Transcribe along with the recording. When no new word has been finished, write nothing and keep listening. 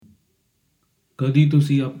ਕਦੀ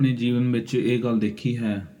ਤੁਸੀਂ ਆਪਣੇ ਜੀਵਨ ਵਿੱਚ ਇਹ ਗੱਲ ਦੇਖੀ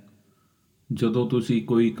ਹੈ, ਜਦੋਂ ਤੁਸੀਂ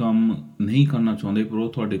ਕੋਈ ਕੰਮ ਨਹੀਂ ਕਰਨਾ ਚਾਹੁੰਦੇ ਪਰ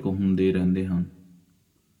ਉਹ ਤੁਹਾਡੇ ਕੋਲ ਹੁੰਦੇ ਰਹਿੰਦੇ ਹਨ।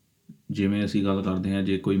 ਜਿਵੇਂ ਅਸੀਂ ਗੱਲ ਕਰਦੇ ਹਾਂ,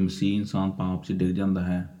 ਜੇ ਕੋਈ ਮਸੀਹ ਇਨਸਾਨ ਪਾਪ 'ਚ ਡਿੱਗ ਜਾਂਦਾ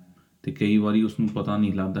ਹੈ ਅਤੇ ਕਈ ਵਾਰੀ ਉਸਨੂੰ ਪਤਾ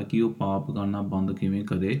ਨਹੀਂ ਲੱਗਦਾ ਕਿ ਉਹ ਪਾਪ ਕਰਨਾ ਬੰਦ ਕਿਵੇਂ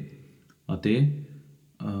ਕਰੇ ਅਤੇ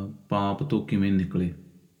ਪਾਪ ਤੋਂ ਕਿਵੇਂ ਨਿਕਲੇ।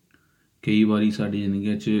 ਕਈ ਵਾਰੀ ਸਾਡੀ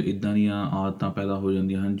ਜ਼ਿੰਦਗੀ 'ਚ ਇੱਦਾਂ ਦੀਆਂ ਆਦਤਾਂ ਪੈਦਾ ਹੋ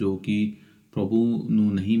ਜਾਂਦੀਆਂ ਹਨ ਜੋ ਕਿ ਪ੍ਰਭੂ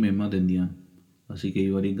ਨੂੰ ਨਹੀਂ ਮਹਿਮਾ ਦਿੰਦੀਆਂ। ਅਸੀਂ ਕਈ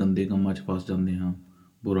ਵਾਰੀ ਗੰਦੇ ਕੰਮਾਂ 'ਚ ਫਸ ਜਾਂਦੇ ਹਾਂ,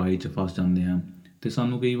 ਬੁਰਾਈ 'ਚ ਫਸ ਜਾਂਦੇ ਹਾਂ ਅਤੇ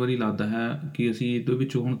ਸਾਨੂੰ ਕਈ ਵਾਰੀ ਲੱਗਦਾ ਹੈ ਕਿ ਅਸੀਂ ਇਹਦੇ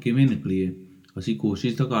ਵਿੱਚੋਂ ਹੁਣ ਕਿਵੇਂ ਨਿਕਲੀਏ। ਅਸੀਂ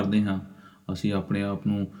ਕੋਸ਼ਿਸ਼ ਤਾਂ ਕਰਦੇ ਹਾਂ, ਅਸੀਂ ਆਪਣੇ ਆਪ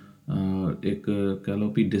ਨੂੰ ਇੱਕ ਕਹਿ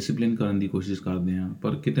ਲਓ ਵੀ ਡਿਸਿਪਲਿਨ ਕਰਨ ਦੀ ਕੋਸ਼ਿਸ਼ ਕਰਦੇ ਹਾਂ,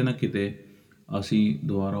 ਪਰ ਕਿਤੇ ਨਾ ਕਿਤੇ ਅਸੀਂ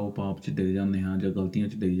ਦੁਬਾਰਾ ਉਹ ਪਾਪ 'ਚ ਡਿੱਗ ਜਾਂਦੇ ਹਾਂ ਜਾਂ ਗਲਤੀਆਂ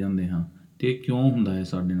 'ਚ ਡਿੱਗ ਜਾਂਦੇ ਹਾਂ। ਅਤੇ ਇਹ ਕਿਉਂ ਹੁੰਦਾ ਹੈ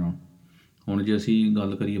ਸਾਡੇ ਨਾਲ? ਹੁਣ ਜੇ ਅਸੀਂ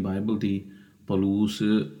ਗੱਲ ਕਰੀਏ ਬਾਈਬਲ ਦੀ, ਪੌਲੁਸ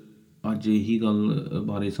ਅੱਜ ਇਹੀ ਗੱਲ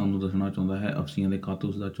ਬਾਰੇ ਸਾਨੂੰ ਦੱਸਣਾ ਚਾਹੁੰਦਾ ਹੈ। ਅਫਸੀਆਂ ਦੇ ਖੱਤ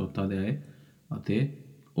ਉਸ ਦਾ 4 ਅਧਿਆਇ ਅਤੇ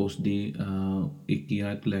ਉਸ ਦੀ 21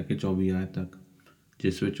 ਆਇਤ ਲੈ ਕੇ 24 ਆਇਤ ਤੱਕ,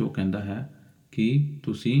 ਜਿਸ ਵਿੱਚ ਉਹ ਕਹਿੰਦਾ ਹੈ ਕਿ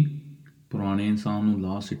ਤੁਸੀਂ ਪੁਰਾਣੇ ਇਨਸਾਨ ਨੂੰ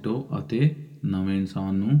ਲਾਹ ਸਿੱਟੋ ਅਤੇ ਨਵੇਂ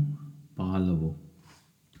ਇਨਸਾਨ ਨੂੰ ਪਾ ਲਵੋ।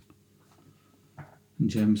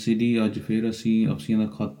 ਜੈਮਸੀ ਦੀ ਅੱਜ ਫਿਰ ਅਸੀਂ ਅਫਸੀਆਂ ਦਾ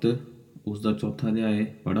ਖੱਤ ਉਸ ਦਾ 4 ਅਧਿਆਇ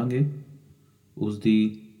ਪੜ੍ਹਾਂਗੇ, ਉਸ ਦੀ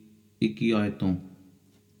 21 ਆਇਤ ਤੋਂ।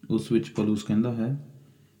 ਉਸ ਵਿੱਚ ਪੌਲੁਸ ਕਹਿੰਦਾ ਹੈ,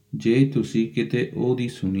 ਜੇ ਤੁਸੀਂ ਕਿਤੇ ਉਹਦੀ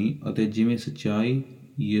ਸੁਣੀ ਅਤੇ ਜਿਵੇਂ ਸੱਚਾਈ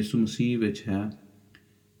ਯਿਸੂ ਮਸੀਹ ਵਿੱਚ ਹੈ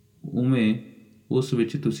ਉਵੇਂ ਉਸ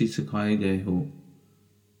ਵਿੱਚ ਤੁਸੀਂ ਸਿਖਾਏ ਗਏ ਹੋ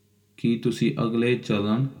ਕਿ ਤੁਸੀਂ ਅਗਲੇ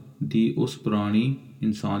ਚਲਣ ਦੀ ਉਸ ਪੁਰਾਣੀ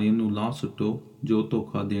ਇਨਸਾਨੀਅਤ ਨੂੰ ਲਾਹ ਸੁੱਟੋ ਜੋ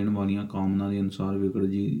ਧੋਖਾ ਦੇਣ ਵਾਲੀਆਂ ਕਾਮਨਾ ਦੇ ਅਨੁਸਾਰ ਵਿਗੜ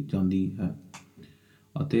ਜਾਂਦੀ ਹੈ,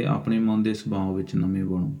 ਅਤੇ ਆਪਣੇ ਮਨ ਦੇ ਸੁਭਾਅ ਵਿੱਚ ਨਵੇਂ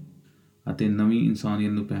ਬਣੋ ਅਤੇ ਨਵੀਂ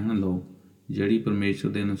ਇਨਸਾਨੀਅਤ ਨੂੰ ਪਹਿਨ ਲਓ ਜਿਹੜੀ ਪਰਮੇਸ਼ਰ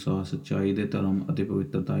ਦੇ ਅਨੁਸਾਰ ਸੱਚਾਈ ਦੇ ਧਰਮ ਅਤੇ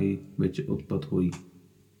ਪਵਿੱਤਰਤਾ ਵਿੱਚ ਉਤਪਤ ਹੋਈ।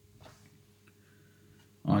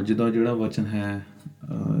 ਅੱਜ ਦਾ ਜਿਹੜਾ ਵਚਨ ਹੈ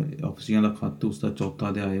ਅਫਸੀਆਂ ਦਾ ਖੱਤ ਉਸ ਦਾ 4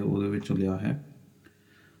 ਅਧਿਆਇ ਉਹਦੇ ਵਿੱਚੋਂ ਲਿਆ ਹੈ।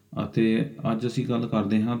 ਅਤੇ ਅੱਜ ਅਸੀਂ ਗੱਲ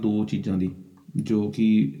ਕਰਦੇ ਹਾਂ 2 ਚੀਜ਼ਾਂ ਦੀ ਜੋ ਕਿ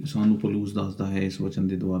ਸਾਨੂੰ ਪੌਲੁਸ ਦੱਸਦਾ ਹੈ ਇਸ ਵਚਨ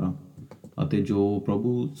ਦੇ ਦੁਆਰਾ, ਅਤੇ ਜੋ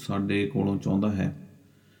ਪ੍ਰਭੂ ਸਾਡੇ ਕੋਲੋਂ ਚਾਹੁੰਦਾ ਹੈ।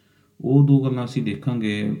 ਉਹ 2 ਗੱਲਾਂ ਅਸੀਂ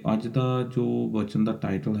ਦੇਖਾਂਗੇ। ਅੱਜ ਦਾ ਜੋ ਵਚਨ ਦਾ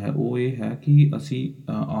ਟਾਈਟਲ ਹੈ ਉਹ ਇਹ ਹੈ ਕਿ ਅਸੀਂ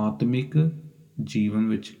ਆਤਮਿਕ ਜੀਵਨ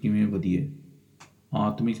ਵਿੱਚ ਕਿਵੇਂ ਵਧੀਏ।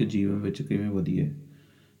 ਆਤਮਿਕ ਜੀਵਨ ਵਿੱਚ ਕਿਵੇਂ ਵਧੀਏ,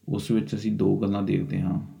 ਉਸ ਵਿੱਚ ਅਸੀਂ 2 ਗੱਲਾਂ ਦੇਖਦੇ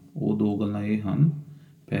ਹਾਂ। ਉਹ 2 ਗੱਲਾਂ ਇਹ ਹਨ,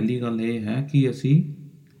 ਪਹਿਲੀ ਗੱਲ ਇਹ ਹੈ ਕਿ ਅਸੀਂ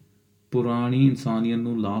ਪੁਰਾਣੀ ਇਨਸਾਨੀਅਤ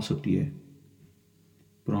ਨੂੰ ਲਾਹ ਸੁੱਟੀਏ,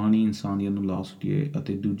 ਪੁਰਾਣੀ ਇਨਸਾਨੀਅਤ ਨੂੰ ਲਾਹ ਸੁੱਟੀਏ,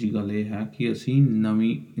 ਅਤੇ ਦੂਜੀ ਗੱਲ ਇਹ ਹੈ ਕਿ ਅਸੀਂ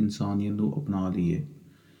ਨਵੀਂ ਇਨਸਾਨੀਅਤ ਨੂੰ ਅਪਣਾ ਲਈਏ।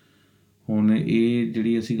 ਹੁਣ ਇਹ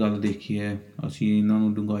ਜਿਹੜੀ ਅਸੀਂ ਗੱਲ ਦੇਖੀ ਹੈ, ਅਸੀਂ ਇਹਨਾਂ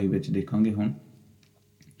ਨੂੰ ਡੂੰਘਾਈ ਵਿੱਚ ਦੇਖਾਂਗੇ। ਹੁਣ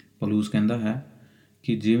ਪੌਲੁਸ ਕਹਿੰਦਾ ਹੈ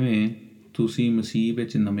ਕਿ ਜਿਵੇਂ ਤੁਸੀਂ ਮਸੀਹ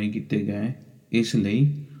ਵਿੱਚ ਨਵੇਂ ਕੀਤੇ ਗਏ, ਇਸ ਲਈ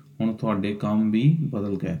ਹੁਣ ਤੁਹਾਡੇ ਕੰਮ ਵੀ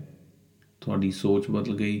ਬਦਲ ਗਏ। ਤੁਹਾਡੀ ਸੋਚ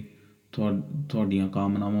ਬਦਲ ਗਈ, ਤੁਹਾਡੀਆਂ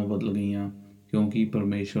ਕਾਮਨਾਵਾਂ ਬਦਲ ਗਈਆਂ, ਕਿਉਂਕਿ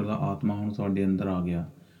ਪਰਮੇਸ਼ਰ ਦਾ ਆਤਮਾ ਹੁਣ ਤੁਹਾਡੇ ਅੰਦਰ ਆ ਗਿਆ।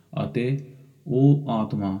 ਅਤੇ ਉਹ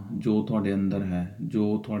ਆਤਮਾ ਜੋ ਤੁਹਾਡੇ ਅੰਦਰ ਹੈ,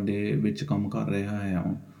 ਜੋ ਤੁਹਾਡੇ ਵਿੱਚ ਕੰਮ ਕਰ ਰਿਹਾ ਹੈ,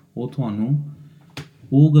 ਹੁਣ ਉਹ ਤੁਹਾਨੂੰ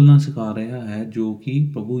ਉਹ ਗੱਲਾਂ ਸਿਖਾ ਰਿਹਾ ਹੈ ਜੋ ਕਿ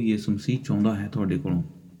ਪ੍ਰਭੂ ਯਿਸੂ ਮਸੀਹ ਚਾਹੁੰਦਾ ਹੈ ਤੁਹਾਡੇ ਕੋਲੋਂ।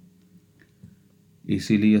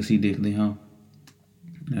 ਇਸੇ ਲਈ ਅਸੀਂ ਦੇਖਦੇ ਹਾਂ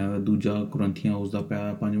 2 ਕੁਰਿੰਥੀਆਂ ਉਸ ਦਾ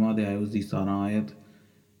 5ਵਾਂ ਅਧਿਆਇ ਉਸ ਦੀ 17 ਆਇਤ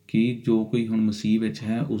ਕਿ ਜੋ ਕੋਈ ਹੁਣ ਮਸੀਹ ਵਿੱਚ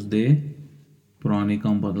ਹੈ ਉਸਦੇ ਪੁਰਾਣੇ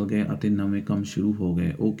ਕੰਮ ਬਦਲ ਗਏ ਅਤੇ ਨਵੇਂ ਕੰਮ ਸ਼ੁਰੂ ਹੋ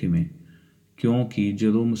ਗਏ। ਉਹ ਕਿਵੇਂ? ਕਿਉਂਕਿ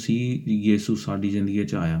ਜਦੋਂ ਮਸੀਹ ਯਿਸੂ ਸਾਡੀ ਜ਼ਿੰਦਗੀ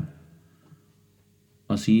 'ਚ ਆਇਆ,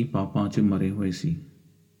 ਅਸੀਂ ਪਾਪਾਂ 'ਚ ਮਰੇ ਹੋਏ ਸੀ।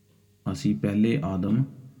 ਅਸੀਂ ਪਹਿਲੇ ਆਦਮ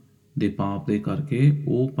ਦੇ ਪਾਪ ਦੇ ਕਰਕੇ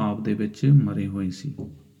ਉਹ ਪਾਪ ਦੇ ਵਿੱਚ ਮਰੇ ਹੋਏ ਸੀ।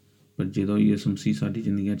 ਪਰ ਜਦੋਂ ਯਿਸੂ ਮਸੀਹ ਸਾਡੀ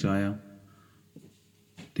ਜ਼ਿੰਦਗੀਆਂ 'ਚ ਆਇਆ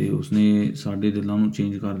ਅਤੇ ਉਸਨੇ ਸਾਡੇ ਦਿਲਾਂ ਨੂੰ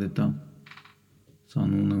ਚੇਂਜ ਕਰ ਦਿੱਤਾ,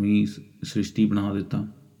 ਸਾਨੂੰ ਨਵੀਂ ਸ੍ਰਿਸ਼ਟੀ ਬਣਾ ਦਿੱਤਾ,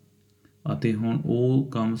 ਅਤੇ ਹੁਣ ਉਹ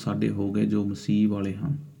ਕੰਮ ਸਾਡੇ ਹੋ ਗਏ ਜੋ ਮਸੀਹ ਵਾਲੇ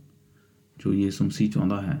ਹਨ, ਜੋ ਯਿਸੂ ਮਸੀਹ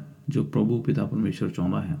ਚਾਹੁੰਦਾ ਹੈ, ਜੋ ਪ੍ਰਭੂ ਪਿਤਾ ਪਰਮੇਸ਼ਰ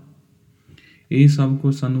ਚਾਹੁੰਦਾ ਹੈ। ਇਹ ਸਭ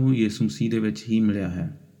ਕੁਝ ਸਾਨੂੰ ਯਿਸੂ ਮਸੀਹ ਦੇ ਵਿੱਚ ਹੀ ਮਿਲਿਆ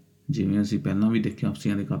ਹੈ। ਜਿਵੇਂ ਅਸੀਂ ਪਹਿਲਾਂ ਵੀ ਦੇਖਿਆ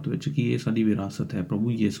ਅਫਸੀਆਂ ਦੇ ਖੱਤ ਵਿੱਚ ਕਿ ਇਹ ਸਾਡੀ ਵਿਰਾਸਤ ਹੈ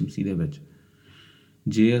ਪ੍ਰਭੂ ਯਿਸੂ ਮਸੀਹ ਦੇ ਵਿੱਚ।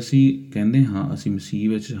 ਜੇ ਅਸੀਂ ਕਹਿੰਦੇ ਹਾਂ ਅਸੀਂ ਮਸੀਹ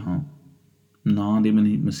ਵਿੱਚ ਹਾਂ, ਨਾਂ ਦੇ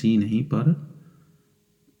ਮਸੀਹ ਨਹੀਂ, ਪਰ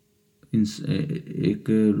ਇੱਕ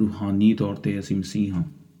ਰੂਹਾਨੀ ਤੌਰ 'ਤੇ ਅਸੀਂ ਮਸੀਹ ਹਾਂ,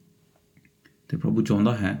 ਅਤੇ ਪ੍ਰਭੂ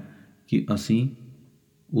ਚਾਹੁੰਦਾ ਹੈ ਕਿ ਅਸੀਂ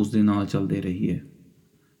ਉਸ ਦੇ ਨਾਲ ਚੱਲਦੇ ਰਹੀਏ।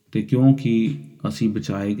 ਅਤੇ ਕਿਉਂਕਿ ਅਸੀਂ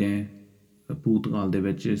ਬਚਾਏ ਗਏ, ਭੂਤਕਾਲ ਦੇ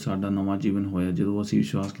ਵਿੱਚ ਸਾਡਾ ਨਵਾਂ ਜੀਵਨ ਹੋਇਆ ਜਦੋਂ ਅਸੀਂ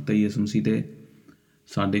ਵਿਸ਼ਵਾਸ ਕੀਤਾ ਯਿਸੂ ਮਸੀਹ 'ਤੇ,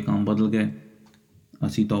 ਸਾਡੇ ਕੰਮ ਬਦਲ ਗਏ,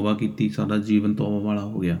 ਅਸੀਂ ਤੌਬਾ ਕੀਤੀ, ਸਾਡਾ ਜੀਵਨ ਤੌਬਾ ਵਾਲਾ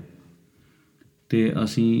ਹੋ ਗਿਆ ਅਤੇ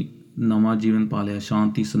ਅਸੀਂ ਨਵਾਂ ਜੀਵਨ ਪਾ ਲਿਆ,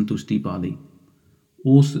 ਸ਼ਾਂਤੀ ਸੰਤੁਸ਼ਟੀ ਪਾ ਲਈ।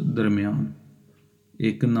 ਉਸ ਦਰਮਿਆਨ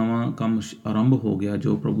ਇੱਕ ਨਵਾਂ ਕੰਮ ਆਰੰਭ ਹੋ ਗਿਆ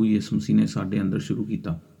ਜੋ ਪ੍ਰਭੂ ਯਿਸੂ ਮਸੀਹ ਨੇ ਸਾਡੇ ਅੰਦਰ ਸ਼ੁਰੂ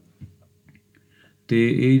ਕੀਤਾ। ਅਤੇ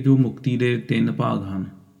ਇਹ ਜੋ ਮੁਕਤੀ ਦੇ 3 ਭਾਗ ਹਨ,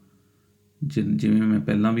 ਜਿਵੇਂ ਮੈਂ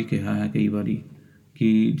ਪਹਿਲਾਂ ਵੀ ਕਿਹਾ ਹੈ ਕਈ ਵਾਰੀ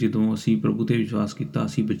ਕਿ ਜਦੋਂ ਅਸੀਂ ਪ੍ਰਭੂ 'ਤੇ ਵਿਸ਼ਵਾਸ ਕੀਤਾ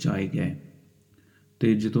ਅਸੀਂ ਬਚਾਏ ਗਏ,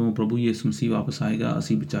 ਅਤੇ ਜਦੋਂ ਪ੍ਰਭੂ ਯਿਸੂ ਮਸੀਹ ਵਾਪਸ ਆਏਗਾ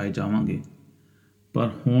ਅਸੀਂ ਬਚਾਏ ਜਾਵਾਂਗੇ। ਪਰ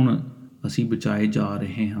ਹੁਣ ਅਸੀਂ ਬਚਾਏ ਜਾ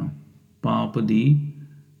ਰਹੇ ਹਾਂ। ਪਾਪ ਦੀ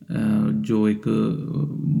ਜੋ ਇੱਕ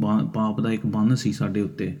ਪਾਪ ਦਾ ਇੱਕ ਬੰਨ੍ਹ ਸੀ ਸਾਡੇ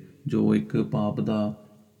ਉੱਤੇ, ਜੋ ਇੱਕ ਪਾਪ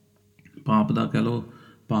ਦਾ ਕਹਿ ਲਓ,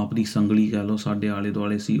 ਪਾਪ ਦੀ ਸੰਗਲੀ ਕਹਿ ਲਓ ਸਾਡੇ ਆਲੇ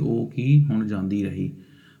ਦੁਆਲੇ ਸੀ, ਉਹ ਕੀ ਹੁਣ ਜਾਂਦੀ ਰਹੀ।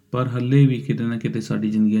 ਪਰ ਹਾਲੇ ਵੀ ਕਿਤੇ ਨਾ ਕਿਤੇ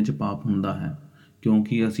ਸਾਡੀ ਜ਼ਿੰਦਗੀਆਂ 'ਚ ਪਾਪ ਹੁੰਦਾ ਹੈ,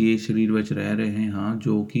 ਕਿਉਂਕਿ ਅਸੀਂ ਇਸ ਸਰੀਰ ਵਿੱਚ ਰਹਿ ਰਹੇ ਹਾਂ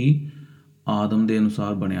ਜੋ ਕਿ ਆਦਮ ਦੇ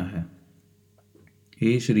ਅਨੁਸਾਰ ਬਣਿਆ ਹੈ।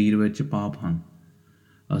 ਇਹ ਸਰੀਰ ਵਿੱਚ ਪਾਪ ਹਨ।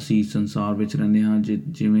 ਅਸੀਂ ਸੰਸਾਰ ਵਿੱਚ ਰਹਿੰਦੇ ਹਾਂ,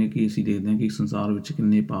 ਜਿਵੇਂ ਕਿ ਅਸੀਂ ਦੇਖਦੇ ਹਾਂ ਕਿ ਸੰਸਾਰ ਵਿੱਚ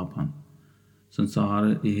ਕਿੰਨੇ ਪਾਪ ਹਨ।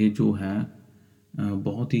 ਸੰਸਾਰ ਇਹ ਜੋ ਹੈ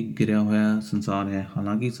ਬਹੁਤ ਹੀ ਗਿਰਿਆ ਹੋਇਆ ਸੰਸਾਰ ਹੈ।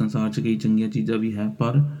 ਹਾਲਾਂਕਿ ਸੰਸਾਰ 'ਚ ਕਈ ਚੰਗੀਆਂ ਚੀਜ਼ਾਂ ਵੀ ਹੈ,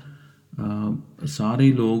 ਪਰ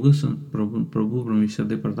ਸਾਰੇ ਲੋਕ ਪ੍ਰਭੂ ਪਰਮੇਸ਼ਰ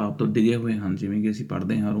ਦੇ ਪ੍ਰਤਾਪ ਤੋਂ ਡਿਗੇ ਹੋਏ ਹਨ, ਜਿਵੇਂ ਕਿ ਅਸੀਂ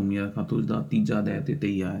ਪੜ੍ਹਦੇ ਹਾਂ ਰੋਮੀਆਂ ਦਾ ਖੱਤ ਉਸਦਾ 3 ਅਧਿਆਇ ਅਤੇ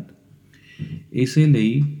 23 ਆਇਤ। ਇਸੇ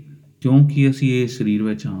ਲਈ ਕਿਉਂਕਿ ਅਸੀਂ ਇਹ ਸਰੀਰ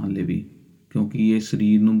ਵਿੱਚ ਹਾਂ ਹਾਲੇ ਵੀ, ਕਿਉਂਕਿ ਇਹ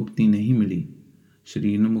ਸਰੀਰ ਨੂੰ ਮੁਕਤੀ ਨਹੀਂ ਮਿਲੀ।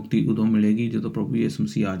 ਸਰੀਰ ਨੂੰ ਮੁਕਤੀ ਉਦੋਂ ਮਿਲੇਗੀ ਜਦੋਂ ਪ੍ਰਭੂ ਯਿਸੂ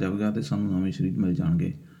ਮਸੀਹ ਆ ਜਾਵੇਗਾ ਅਤੇ ਸਾਨੂੰ ਨਵੇਂ ਸਰੀਰ ਮਿਲ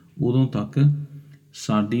ਜਾਣਗੇ। ਉਦੋਂ ਤੱਕ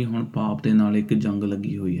ਸਾਡੀ ਹੁਣ ਪਾਪ ਦੇ ਨਾਲ ਇੱਕ ਜੰਗ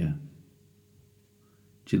ਲੱਗੀ ਹੋਈ ਹੈ।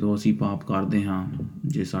 ਜਦੋਂ ਅਸੀਂ ਪਾਪ ਕਰਦੇ ਹਾਂ,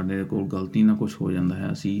 ਜੇ ਸਾਡੇ ਕੋਲ ਗਲਤੀ ਨਾਲ ਕੁਛ ਹੋ ਜਾਂਦਾ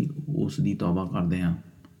ਹੈ, ਅਸੀਂ ਉਸ ਦੀ ਤੌਬਾ ਕਰਦੇ ਹਾਂ।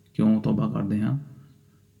 ਕਿਉਂ ਤੌਬਾ ਕਰਦੇ ਹਾਂ?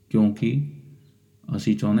 ਕਿਉਂਕਿ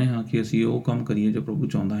ਅਸੀਂ ਚਾਹੁੰਦੇ ਹਾਂ ਕਿ ਅਸੀਂ ਉਹ ਕੰਮ ਕਰੀਏ ਜੋ ਪ੍ਰਭੂ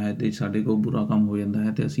ਚਾਹੁੰਦਾ ਹੈ, ਅਤੇ ਸਾਡੇ ਕੋਲ ਬੁਰਾ ਕੰਮ ਹੋ ਜਾਂਦਾ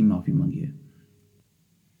ਹੈ ਅਤੇ ਅਸੀਂ ਮਾਫੀ ਮੰਗੀਏ।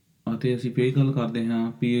 ਅਤੇ ਅਸੀਂ ਫਿਰ ਇਹ ਗੱਲ ਕਰਦੇ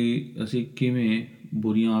ਹਾਂ ਵੀ ਅਸੀਂ ਕਿਵੇਂ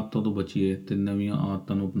ਬੁਰੀਆਂ ਆਦਤਾਂ ਤੋਂ ਬਚੀਏ ਅਤੇ ਨਵੀਆਂ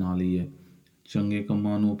ਆਦਤਾਂ ਨੂੰ ਅਪਣਾ ਲਈਏ, ਚੰਗੇ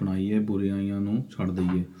ਕੰਮਾਂ ਨੂੰ ਅਪਣਾਈਏ, ਬੁਰਾਈਆਂ ਨੂੰ ਛੱਡ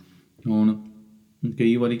ਦਈਏ। ਹੁਣ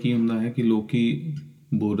ਕਈ ਵਾਰੀ ਕੀ ਹੁੰਦਾ ਹੈ ਕਿ ਲੋਕ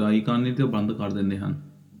ਬੁਰਾਈ ਕਰਨੀ ਤਾਂ ਬੰਦ ਕਰ ਦਿੰਦੇ ਹਨ,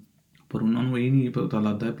 ਪਰ ਉਹਨਾਂ ਨੂੰ ਇਹ ਨਹੀਂ ਪਤਾ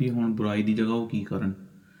ਲੱਗਦਾ ਵੀ ਹੁਣ ਬੁਰਾਈ ਦੀ ਜਗ੍ਹਾ ਉਹ ਕੀ ਕਰਨ।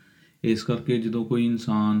 ਇਸ ਕਰਕੇ ਜਦੋਂ ਕੋਈ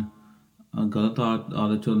ਇਨਸਾਨ ਗਲਤ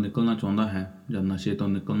ਆਦਤ 'ਚੋਂ ਨਿਕਲਣਾ ਚਾਹੁੰਦਾ ਹੈ, ਜਾਂ ਨਸ਼ੇ ਤੋਂ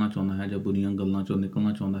ਨਿਕਲਣਾ ਚਾਹੁੰਦਾ ਹੈ, ਜਾਂ ਬੁਰੀਆਂ ਗੱਲਾਂ 'ਚੋਂ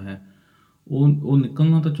ਨਿਕਲਣਾ ਚਾਹੁੰਦਾ ਹੈ, ਉਹ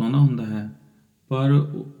ਨਿਕਲਣਾ ਤਾਂ ਚਾਹੁੰਦਾ ਹੁੰਦਾ ਹੈ, ਪਰ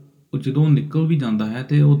ਉਹ ਜਦੋਂ ਨਿਕਲ ਵੀ ਜਾਂਦਾ ਹੈ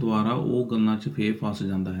ਅਤੇ ਉਹ ਦੁਬਾਰਾ ਉਹ ਗੱਲਾਂ 'ਚ ਫੇਰ ਫਸ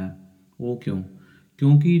ਜਾਂਦਾ ਹੈ। ਉਹ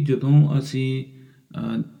ਕਿਉਂਕਿ ਜਦੋਂ ਅਸੀਂ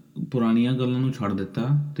ਪੁਰਾਣੀਆਂ ਗੱਲਾਂ ਨੂੰ ਛੱਡ ਦਿੱਤਾ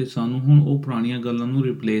ਅਤੇ ਸਾਨੂੰ ਹੁਣ ਉਹ ਪੁਰਾਣੀਆਂ ਗੱਲਾਂ ਨੂੰ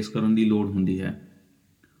ਰਿਪਲੇਸ ਕਰਨ ਦੀ ਲੋੜ ਹੁੰਦੀ ਹੈ।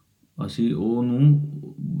 ਅਸੀਂ ਉਹਨੂੰ,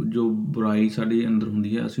 ਜੋ ਬੁਰਾਈ ਸਾਡੇ ਅੰਦਰ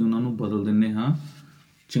ਹੁੰਦੀ ਹੈ, ਅਸੀਂ ਉਹਨਾਂ ਨੂੰ ਬਦਲ ਦਿੰਦੇ ਹਾਂ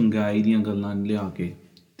ਚੰਗਿਆਈ ਦੀਆਂ ਗੱਲਾਂ ਲਿਆ ਕੇ।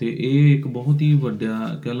 ਅਤੇ ਇਹ ਇੱਕ ਬਹੁਤ ਹੀ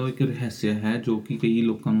ਵੱਡਾ ਕਹਿ ਲਓ ਇੱਕ ਰਹੱਸਿਆ ਹੈ ਜੋ ਕਿ ਕਈ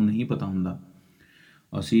ਲੋਕਾਂ ਨੂੰ ਨਹੀਂ ਪਤਾ ਹੁੰਦਾ।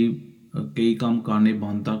 ਅਸੀਂ ਕਈ ਕੰਮ ਕਰਨੇ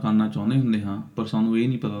ਬੰਦ ਤਾਂ ਕਰਨਾ ਚਾਹੁੰਦੇ ਹੁੰਦੇ ਹਾਂ, ਪਰ ਸਾਨੂੰ ਇਹ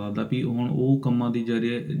ਨਹੀਂ ਪਤਾ ਲੱਗਦਾ ਵੀ ਹੁਣ ਉਹ ਕੰਮਾਂ ਦੀ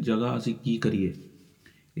ਜਗ੍ਹਾ ਅਸੀਂ ਕੀ ਕਰੀਏ।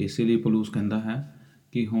 ਇਸੇ ਲਈ ਪੌਲੁਸ ਕਹਿੰਦਾ ਹੈ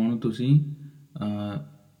ਕਿ ਹੁਣ ਤੁਸੀਂ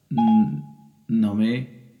ਨਵੇਂ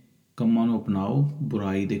ਕੰਮਾਂ ਨੂੰ ਅਪਣਾਓ,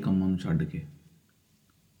 ਬੁਰਾਈ ਦੇ ਕੰਮਾਂ ਨੂੰ ਛੱਡ ਕੇ।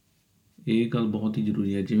 ਇਹ ਗੱਲ ਬਹੁਤ ਹੀ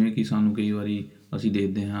ਜ਼ਰੂਰੀ ਹੈ। ਜਿਵੇਂ ਕਿ ਸਾਨੂੰ ਕਈ ਵਾਰੀ ਅਸੀਂ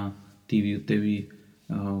ਦੇਖਦੇ ਹਾਂ TV ਉੱਤੇ ਵੀ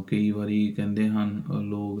ਕਈ ਵਾਰੀ ਕਹਿੰਦੇ ਹਨ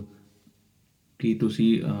ਲੋਕ ਕਿ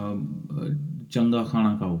ਤੁਸੀਂ ਚੰਗਾ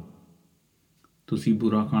ਖਾਣਾ ਖਾਓ, ਤੁਸੀਂ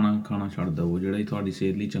ਬੁਰਾ ਖਾਣਾ ਛੱਡ ਦਿਓ ਜਿਹੜਾ ਤੁਹਾਡੀ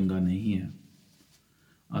ਸਿਹਤ ਲਈ ਚੰਗਾ ਨਹੀਂ ਹੈ।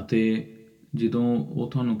 ਅਤੇ ਜਦੋਂ ਉਹ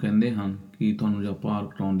ਤੁਹਾਨੂੰ ਕਹਿੰਦੇ ਹਨ ਕਿ ਤੁਹਾਨੂੰ ਜਾਂ ਭਾਰ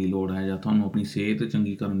ਘਟਾਉਣ ਦੀ ਲੋੜ ਹੈ, ਜਾਂ ਤੁਹਾਨੂੰ ਆਪਣੀ ਸਿਹਤ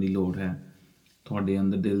ਚੰਗੀ ਕਰਨ ਦੀ ਲੋੜ ਹੈ, ਤੁਹਾਡੇ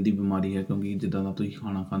ਅੰਦਰ ਦਿਲ ਦੀ ਬਿਮਾਰੀ ਹੈ ਕਿਉਂਕਿ ਜਿੱਦਾਂ ਦਾ ਤੁਸੀਂ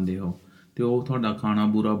ਖਾਣਾ ਖਾਂਦੇ ਹੋ, ਅਤੇ ਉਹ ਤੁਹਾਡਾ ਖਾਣਾ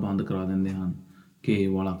ਬੁਰਾ ਬੰਦ ਕਰਾ ਦਿੰਦੇ ਹਨ। ਘੇ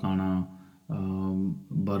ਵਾਲਾ ਖਾਣਾ,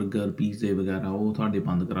 ਬਰਗਰ, ਪੀਜ਼ੇ ਵਗੈਰਾ ਉਹ ਤੁਹਾਡੇ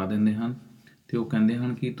ਬੰਦ ਕਰਾ ਦਿੰਦੇ ਹਨ, ਅਤੇ ਉਹ ਕਹਿੰਦੇ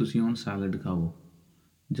ਹਨ ਕਿ ਤੁਸੀਂ ਹੁਣ ਸੈਲਡ ਖਾਓ,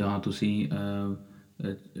 ਜਾਂ ਤੁਸੀਂ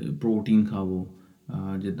ਪ੍ਰੋਟੀਨ ਖਾਵੋ,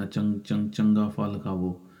 ਜਿੱਦਾਂ ਚੰਗਾ ਫਲ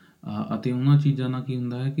ਖਾਵੋ। ਅਤੇ ਉਹਨਾਂ ਚੀਜ਼ਾਂ ਨਾਲ ਕੀ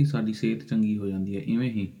ਹੁੰਦਾ ਹੈ ਕਿ ਸਾਡੀ ਸਿਹਤ ਚੰਗੀ ਹੋ ਜਾਂਦੀ ਹੈ।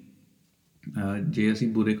 ਇਵੇਂ ਹੀ ਜੇ ਅਸੀਂ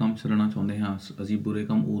ਬੁਰੇ ਕੰਮ ਛੱਡਣਾ ਚਾਹੁੰਦੇ ਹਾਂ, ਅਸੀਂ ਬੁਰੇ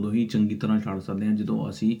ਕੰਮ ਉਦੋਂ ਹੀ ਚੰਗੀ ਤਰ੍ਹਾਂ ਛੱਡ ਸਕਦੇ ਹਾਂ ਜਦੋਂ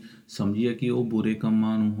ਅਸੀਂ ਸਮਝੀਏ ਕਿ ਉਹ ਬੁਰੇ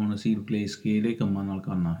ਕੰਮਾਂ ਨੂੰ ਹੁਣ ਅਸੀਂ ਰਿਪਲੇਸ ਕਿਹੜੇ ਕੰਮਾਂ ਨਾਲ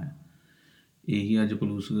ਕਰਨਾ ਹੈ। ਇਹੀ ਅੱਜ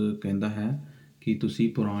ਪੌਲੁਸ ਕਹਿੰਦਾ ਹੈ ਕਿ ਤੁਸੀਂ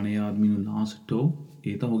ਪੁਰਾਣੇ ਆਦਮੀ ਨੂੰ ਨਾ ਸੁੱਟੋ,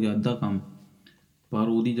 ਇਹ ਤਾਂ ਹੋ ਗਿਆ ਅੱਧਾ ਕੰਮ, ਪਰ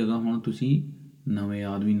ਉਹਦੀ ਜਗ੍ਹਾ ਹੁਣ ਤੁਸੀਂ ਨਵੇਂ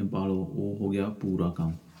ਆਦਮੀ ਨੂੰ ਪਾਲੋ, ਉਹ ਹੋ ਗਿਆ ਪੂਰਾ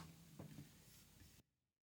ਕੰਮ।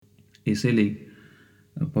 ਇਸੇ ਲਈ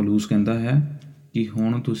ਪੌਲੁਸ ਕਹਿੰਦਾ ਹੈ ਕਿ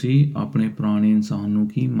ਹੁਣ ਤੁਸੀਂ ਆਪਣੇ ਪੁਰਾਣੇ ਇਨਸਾਨ ਨੂੰ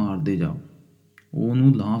ਕੀ ਮਾਰਦੇ ਜਾਓ,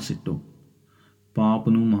 ਉਹਨੂੰ ਲਾਹ ਸਿੱਟੋ, ਪਾਪ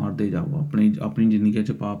ਨੂੰ ਮਾਰਦੇ ਜਾਓ, ਆਪਣੀ ਜ਼ਿੰਦਗੀ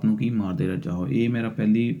 'ਚ ਪਾਪ ਨੂੰ ਕੀ ਮਾਰਦੇ ਜਾਓ। ਇਹ ਮੇਰਾ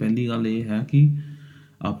ਪਹਿਲੀ ਗੱਲ ਇਹ ਹੈ ਕਿ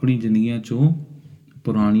ਆਪਣੀ ਜ਼ਿੰਦਗੀਆਂ 'ਚੋਂ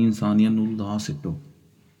ਪੁਰਾਣੀ ਇਨਸਾਨੀਅਤ ਨੂੰ ਲਾਹ ਸਿੱਟੋ।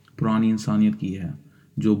 ਪੁਰਾਣੀ ਇਨਸਾਨੀਅਤ ਕੀ ਹੈ?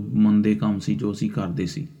 ਜੋ ਮੰਦੇ ਕੰਮ ਸੀ, ਜੋ ਅਸੀਂ ਕਰਦੇ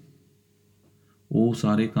ਸੀ, ਉਹ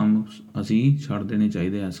ਸਾਰੇ ਕੰਮ ਅਸੀਂ ਛੱਡ ਦੇਣੇ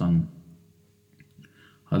ਚਾਹੀਦੇ ਆ ਸਾਨੂੰ।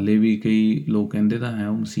 ਹਾਲੇ ਵੀ ਕਈ ਲੋਕ ਕਹਿੰਦੇ ਤਾਂ ਹੈ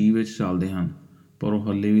ਉਹ ਮਸੀਹ ਵਿੱਚ ਚੱਲਦੇ ਹਨ, ਪਰ ਉਹ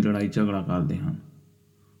ਹਾਲੇ ਵੀ ਲੜਾਈ ਝਗੜਾ ਕਰਦੇ ਹਨ,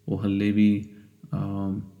 ਉਹ ਹਾਲੇ ਵੀ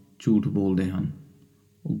ਝੂਠ ਬੋਲਦੇ ਹਨ,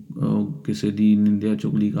 ਉਹ ਕਿਸੇ ਦੀ ਨਿੰਦਿਆ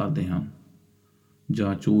ਚੁਗਲੀ ਕਰਦੇ ਹਨ,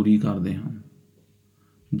 ਜਾਂ ਚੋਰੀ ਕਰਦੇ ਹਨ,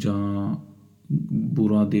 ਜਾਂ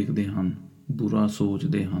ਬੁਰਾ ਦੇਖਦੇ ਹਨ, ਬੁਰਾ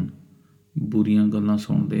ਸੋਚਦੇ ਹਨ, ਬੁਰੀਆਂ ਗੱਲਾਂ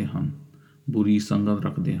ਸੁਣਦੇ ਹਨ, ਬੁਰੀ ਸੰਗਤ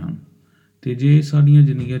ਰੱਖਦੇ ਹਨ। ਅਤੇ ਜੇ ਸਾਡੀਆਂ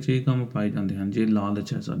ਜ਼ਿੰਦਗੀਆਂ 'ਚ ਇਹ ਕੰਮ ਪਾਏ ਜਾਂਦੇ ਹਨ, ਜੇ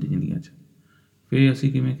ਲਾਲਚ ਹੈ ਸਾਡੀ ਜ਼ਿੰਦਗੀਆਂ 'ਚ, ਫਿਰ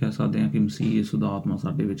ਅਸੀਂ ਕਿਵੇਂ ਕਹਿ ਸਕਦੇ ਹਾਂ ਕਿ ਮਸੀਹ ਯਿਸੂ ਦਾ ਆਤਮਾ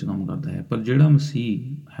ਸਾਡੇ ਵਿੱਚ ਕੰਮ ਕਰਦਾ ਹੈ। ਪਰ ਜਿਹੜਾ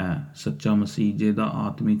ਮਸੀਹ ਹੈ, ਸੱਚਾ ਮਸੀਹ, ਜਿਹਦਾ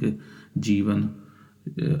ਆਤਮਿਕ ਜੀਵਨ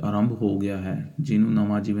ਆਰੰਭ ਹੋ ਗਿਆ ਹੈ, ਜਿਹਨੂੰ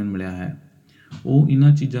ਨਵਾਂ ਜੀਵਨ ਮਿਲਿਆ ਹੈ, ਉਹ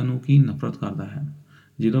ਇਹਨਾਂ ਚੀਜ਼ਾਂ ਨੂੰ ਨਫ਼ਰਤ ਕਰਦਾ ਹੈ।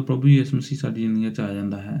 ਜਦੋਂ ਪ੍ਰਭੂ ਯਿਸੂ ਮਸੀਹ ਸਾਡੀ ਜ਼ਿੰਦਗੀ 'ਚ ਆ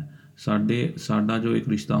ਜਾਂਦਾ ਹੈ, ਸਾਡਾ ਜੋ ਇੱਕ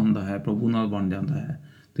ਰਿਸ਼ਤਾ ਹੁੰਦਾ ਹੈ ਪ੍ਰਭੂ ਨਾਲ ਬਣ ਜਾਂਦਾ ਹੈ,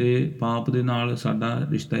 ਅਤੇ ਪਾਪ ਦੇ ਨਾਲ ਸਾਡਾ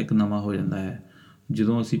ਰਿਸ਼ਤਾ ਇੱਕ ਨਵਾਂ ਹੋ ਜਾਂਦਾ ਹੈ।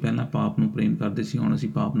 ਜਦੋਂ ਅਸੀਂ ਪਹਿਲਾਂ ਪਾਪ ਨੂੰ ਪ੍ਰੇਮ ਕਰਦੇ ਸੀ, ਹੁਣ ਅਸੀਂ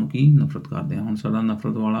ਪਾਪ ਨੂੰ ਨਫ਼ਰਤ ਕਰਦੇ ਹਾਂ। ਹੁਣ ਸਾਡਾ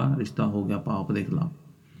ਨਫ਼ਰਤ ਵਾਲਾ ਰਿਸ਼ਤਾ ਹੋ ਗਿਆ ਪਾਪ ਦੇ ਖਿਲਾਫ।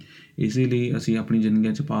 ਇਸੇ ਲਈ ਅਸੀਂ ਆਪਣੀ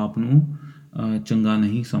ਜ਼ਿੰਦਗੀ 'ਚ ਪਾਪ ਨੂੰ ਚੰਗਾ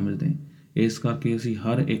ਨਹੀਂ ਸਮਝਦੇ। ਇਸ ਕਰਕੇ ਅਸੀਂ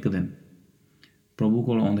ਹਰ ਇੱਕ ਦਿਨ ਪ੍ਰਭੂ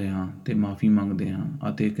ਕੋਲ ਆਉਂਦੇ ਹਾਂ ਅਤੇ ਮਾਫ਼ੀ ਮੰਗਦੇ ਹਾਂ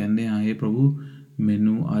ਅਤੇ ਕਹਿੰਦੇ ਹਾਂ, ਹੇ ਪ੍ਰਭੂ,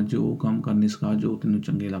 ਮੈਨੂੰ ਅੱਜ ਉਹ ਕੰਮ ਕਰਨੇ ਸਿਖਾ ਜੋ ਤੈਨੂੰ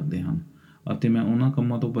ਚੰਗੇ ਲੱਗਦੇ ਹਨ, ਅਤੇ ਮੈਂ ਉਹਨਾਂ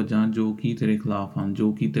ਕੰਮਾਂ ਤੋਂ ਬਚਾਂ ਜੋ ਕਿ ਤੇਰੇ ਖਿਲਾਫ ਹਨ,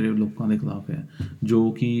 ਜੋ ਕਿ ਤੇਰੇ ਲੋਕਾਂ ਦੇ ਖਿਲਾਫ ਹੈ,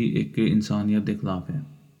 ਜੋ ਕਿ ਇੱਕ ਇਨਸਾਨੀਅਤ ਦੇ ਖਿਲਾਫ ਹੈ।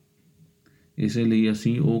 ਇਸੇ ਲਈ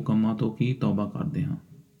ਅਸੀਂ ਉਹ ਕੰਮਾਂ ਤੋਂ ਤੌਬਾ ਕਰਦੇ ਹਾਂ।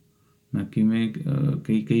 ਮੈਂ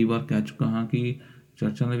ਕਈ ਵਾਰ ਕਹਿ ਚੁੱਕਾ ਹਾਂ ਕਿ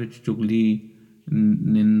ਚਰਚਾਂ ਦੇ ਵਿੱਚ ਚੁਗਲੀ,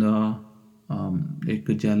 ਨਿੰਦਾ,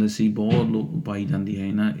 ਇੱਕ ਜੈਲਸੀ ਬਹੁਤ ਪਾਈ ਜਾਂਦੀ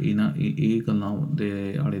ਹੈ ਇਹ ਗੱਲਾਂ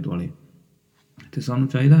ਦੇ ਆਲੇ ਦੁਆਲੇ, ਅਤੇ ਸਾਨੂੰ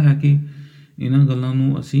ਚਾਹੀਦਾ ਹੈ ਕਿ ਇਹਨਾਂ ਗੱਲਾਂ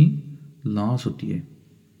ਨੂੰ ਅਸੀਂ ਲਾਹ ਸੁੱਟੀਏ,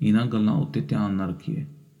 ਇਹਨਾਂ ਗੱਲਾਂ ਉੱਤੇ ਧਿਆਨ ਨਾ ਰੱਖੀਏ।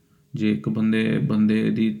 ਜੇ ਇੱਕ ਬੰਦੇ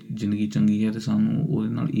ਦੀ ਜ਼ਿੰਦਗੀ ਚੰਗੀ ਹੈ ਤਾਂ ਸਾਨੂੰ ਉਹਦੇ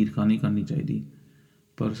ਨਾਲ ਈਰਖਾ ਨਹੀਂ ਕਰਨੀ ਚਾਹੀਦੀ,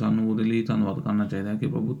 ਪਰ ਸਾਨੂੰ ਉਹਦੇ ਲਈ ਧੰਨਵਾਦ ਕਰਨਾ ਚਾਹੀਦਾ ਹੈ ਕਿ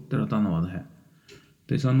ਪ੍ਰਭੂ ਤੇਰਾ ਧੰਨਵਾਦ ਹੈ।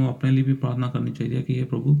 ਅਤੇ ਸਾਨੂੰ ਆਪਣੇ ਲਈ ਵੀ ਪ੍ਰਾਰਥਨਾ ਕਰਨੀ ਚਾਹੀਦੀ ਹੈ ਕਿ ਇਹ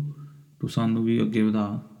ਪ੍ਰਭੂ, ਤੂੰ ਸਾਨੂੰ ਵੀ ਅੱਗੇ ਵਧਾ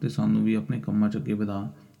ਅਤੇ ਸਾਨੂੰ ਵੀ ਆਪਣੇ ਕੰਮਾਂ 'ਚ ਅੱਗੇ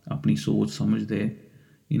ਵਧਾ, ਆਪਣੀ ਸੋਚ ਸਮਝ ਦੇ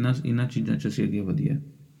ਇਹਨਾਂ ਚੀਜ਼ਾਂ 'ਚ ਅਸੀਂ ਅੱਗੇ ਵਧੀਏ।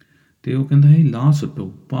 ਅਤੇ ਉਹ ਕਹਿੰਦਾ ਹੈ, ਲਾਹ ਸੁੱਟੋ,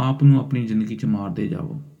 ਪਾਪ ਨੂੰ ਆਪਣੀ ਜ਼ਿੰਦਗੀ 'ਚ ਮਾਰਦੇ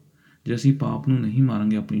ਜਾਵੋ। ਜੇ ਅਸੀਂ ਪਾਪ ਨੂੰ ਨਹੀਂ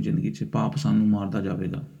ਮਾਰਾਂਗੇ ਆਪਣੀ ਜ਼ਿੰਦਗੀ 'ਚ, ਪਾਪ ਸਾਨੂੰ ਮਾਰਦਾ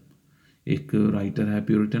ਜਾਵੇਗਾ। ਇੱਕ ਰਾਈਟਰ ਹੈ,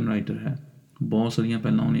 ਪਿਊਰਿਟਨ ਰਾਈਟਰ ਹੈ, ਬਹੁਤ ਸਦੀਆਂ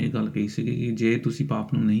ਪਹਿਲਾਂ ਉਹਨੇ ਇਹ ਗੱਲ ਕਹੀ ਸੀਗੀ ਕਿ ਜੇ ਤੁਸੀਂ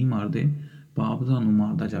ਪਾਪ ਨੂੰ ਨਹੀਂ ਮਾਰਦੇ, ਪਾਪ ਤੁਹਾਨੂੰ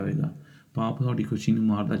ਮਾਰਦਾ ਜਾਵੇਗਾ, ਪਾਪ ਤੁਹਾਡੀ ਖੁਸ਼ੀ ਨੂੰ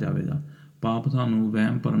ਮਾਰਦਾ ਜਾਵੇਗਾ, ਪਾਪ ਤੁਹਾਨੂੰ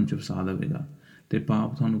ਵਹਿਮ ਭਰਮ 'ਚ ਫਸਾ ਦੇਵੇਗਾ, ਅਤੇ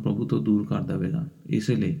ਪਾਪ ਤੁਹਾਨੂੰ ਪ੍ਰਭੂ ਤੋਂ ਦੂਰ ਕਰ ਦੇਵੇਗਾ।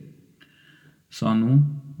 ਇਸੇ ਲਈ ਸਾਨੂੰ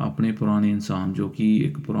ਆਪਣੇ ਪੁਰਾਣੇ ਇਨਸਾਨ, ਜੋ ਕਿ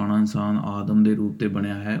ਇੱਕ ਪੁਰਾਣਾ ਇਨਸਾਨ ਆਦਮ ਦੇ ਰੂਪ 'ਤੇ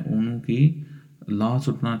ਬਣਿਆ ਹੈ, ਉਹਨੂੰ ਲਾਹ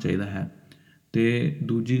ਸੁੱਟਣਾ ਚਾਹੀਦਾ ਹੈ। ਅਤੇ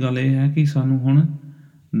ਦੂਜੀ ਗੱਲ ਇਹ ਹੈ ਕਿ ਸਾਨੂੰ ਹੁਣ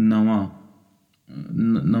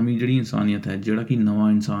ਨਵੀਂ ਜਿਹੜੀ ਇਨਸਾਨੀਅਤ ਹੈ, ਜਿਹੜਾ ਕਿ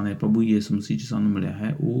ਨਵਾਂ ਇਨਸਾਨ ਹੈ ਪ੍ਰਭੂ ਯਿਸੂ ਮਸੀਹ 'ਚ ਸਾਨੂੰ ਮਿਲਿਆ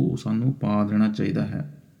ਹੈ, ਉਹ ਸਾਨੂੰ ਪਾ ਦੇਣਾ ਚਾਹੀਦਾ ਹੈ।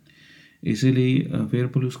 ਇਸੇ ਲਈ ਫਿਰ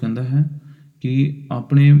ਪੌਲੁਸ ਕਹਿੰਦਾ ਹੈ ਕਿ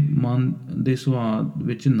ਆਪਣੇ ਮਨ ਦੇ ਸੁਭਾਅ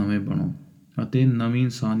ਵਿੱਚ ਨਵੇਂ ਬਣੋ ਅਤੇ ਨਵੀਂ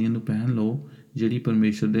ਇਨਸਾਨੀਅਤ ਨੂੰ ਪਹਿਨ ਲਓ, ਜਿਹੜੀ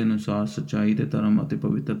ਪਰਮੇਸ਼ਰ ਦੇ ਅਨੁਸਾਰ ਸੱਚਾਈ ਅਤੇ ਧਰਮ ਅਤੇ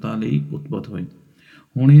ਪਵਿੱਤਰਤਾ ਲਈ ਉਤਪਤ ਹੋਏ।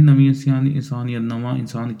 ਹੁਣ ਇਹ ਨਵੀਂ ਇਨਸਾਨੀਅਤ, ਨਵਾਂ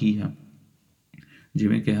ਇਨਸਾਨ ਕੀ ਹੈ?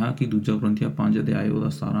 ਜਿਵੇਂ ਕਿਹਾ ਕਿ 2 ਕੁਰਿੰਥੀਆਂ 5 ਅਧਿਆਏ ਉਹਦਾ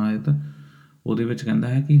 17 ਆਇਤ, ਉਹਦੇ ਵਿੱਚ ਕਹਿੰਦਾ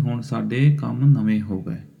ਹੈ ਕਿ ਹੁਣ ਸਾਡੇ ਕੰਮ ਨਵੇਂ ਹੋ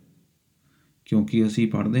ਗਏ, ਕਿਉਂਕਿ ਅਸੀਂ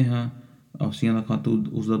ਪੜ੍ਹਦੇ ਹਾਂ ਅਫਸੀਆਂ ਦਾ ਖੱਤ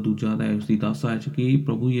ਉਸਦਾ 2 ਅਧਿਆਇ ਉਸਦੀ 10 ਆਇਤ 'ਚ ਕਿ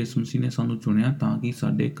ਪ੍ਰਭੂ ਯਿਸੂ ਮਸੀਹ ਨੇ ਸਾਨੂੰ ਚੁਣਿਆ ਤਾਂ ਕਿ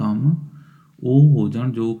ਸਾਡੇ ਕੰਮ ਉਹ ਹੋ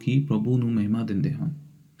ਜਾਣ ਜੋ ਕਿ ਪ੍ਰਭੂ ਨੂੰ ਮਹਿਮਾ ਦਿੰਦੇ ਹਨ।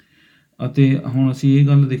 ਅਤੇ ਹੁਣ ਅਸੀਂ ਇਹ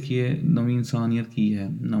ਗੱਲ ਦੇਖੀਏ, ਨਵੀਂ ਇਨਸਾਨੀਅਤ ਕੀ ਹੈ?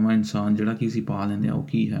 ਨਵਾਂ ਇਨਸਾਨ ਜਿਹੜਾ ਕਿ ਅਸੀਂ ਪਾ ਲੈਂਦੇ ਹਾਂ, ਉਹ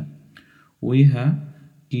ਕੀ ਹੈ? ਉਹ ਇਹ ਹੈ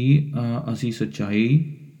ਕਿ ਅਸੀਂ ਸੱਚਾਈ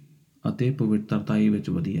ਅਤੇ ਪਵਿੱਤਰਤਾ ਵਿੱਚ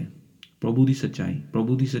ਵਧੀਏ। ਪ੍ਰਭੂ ਦੀ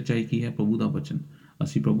ਸੱਚਾਈ ਕੀ ਹੈ? ਪ੍ਰਭੂ ਦਾ ਵਚਨ।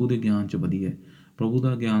 ਅਸੀਂ ਪ੍ਰਭੂ ਦੇ ਗਿਆਨ 'ਚ ਵਧੀਏ। ਪ੍ਰਭੂ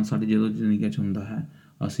ਦਾ ਗਿਆਨ ਸਾਡੇ ਜਦੋਂ ਜ਼ਿੰਦਗੀ 'ਚ ਹੁੰਦਾ ਹੈ,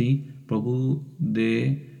 ਅਸੀਂ ਪ੍ਰਭੂ ਦੇ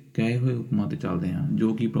ਕਹੇ ਹੋਏ ਹੁਕਮਾਂ 'ਤੇ ਚੱਲਦੇ ਹਾਂ,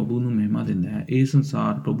 ਜੋ ਕਿ ਪ੍ਰਭੂ ਨੂੰ ਮਹਿਮਾ ਦਿੰਦਾ ਹੈ। ਇਹ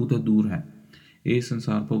ਸੰਸਾਰ ਪ੍ਰਭੂ ਤੋਂ ਦੂਰ ਹੈ। ਇਹ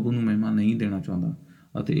ਸੰਸਾਰ ਪ੍ਰਭੂ ਨੂੰ ਮਹਿਮਾ ਨਹੀਂ ਦੇਣਾ ਚਾਹੁੰਦਾ,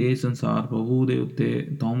 ਅਤੇ ਇਹ ਸੰਸਾਰ ਪ੍ਰਭੂ ਦੇ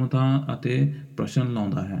ਉੱਤੇ ਤੁਹਮਤਾਂ ਅਤੇ ਪ੍ਰਸ਼ਨ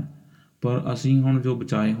ਲਾਉਂਦਾ ਹੈ। ਪਰ ਅਸੀਂ ਹੁਣ ਜੋ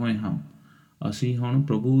ਬਚਾਏ ਹੋਏ ਹਾਂ, ਅਸੀਂ ਹੁਣ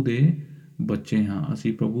ਪ੍ਰਭੂ ਦੇ ਬੱਚੇ ਹਾਂ,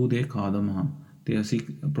 ਅਸੀਂ ਪ੍ਰਭੂ ਦੇ ਖਾਦਮ ਹਾਂ, ਅਤੇ ਅਸੀਂ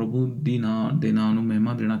ਪ੍ਰਭੂ ਦੇ ਨਾਂ ਨੂੰ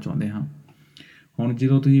ਮਹਿਮਾ ਦੇਣਾ ਚਾਹੁੰਦੇ ਹਾਂ। ਹੁਣ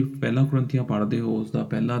ਜਦੋਂ ਤੁਸੀਂ ਪਹਿਲਾ ਕੁਰਿੰਥੀਆਂ ਪੜ੍ਹਦੇ ਹੋ, ਉਸਦਾ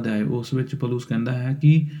ਪਹਿਲਾ ਅਧਿਆਇ, ਉਸ ਵਿੱਚ ਪੌਲੁਸ ਕਹਿੰਦਾ ਹੈ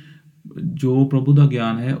ਕਿ ਜੋ ਪ੍ਰਭੂ ਦਾ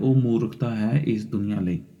ਗਿਆਨ ਹੈ ਉਹ ਮੂਰਖਤਾ ਹੈ ਇਸ ਦੁਨੀਆ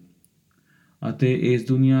ਲਈ, ਅਤੇ ਇਸ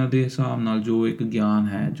ਦੁਨੀਆ ਦੇ ਹਿਸਾਬ ਨਾਲ ਜੋ ਇੱਕ ਗਿਆਨ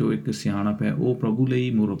ਹੈ, ਜੋ ਇੱਕ ਸਿਆਣਪ ਹੈ, ਉਹ ਪ੍ਰਭੂ ਲਈ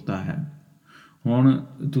ਮੂਰਖਤਾ ਹੈ। ਹੁਣ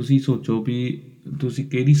ਤੁਸੀਂ ਸੋਚੋ ਵੀ ਤੁਸੀਂ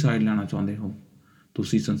ਕਿਹੜੀ ਸਾਈਡ ਲੈਣਾ ਚਾਹੁੰਦੇ ਹੋ?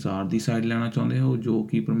 ਤੁਸੀਂ ਸੰਸਾਰ ਦੀ ਸਾਈਡ ਲੈਣਾ ਚਾਹੁੰਦੇ ਹੋ, ਜੋ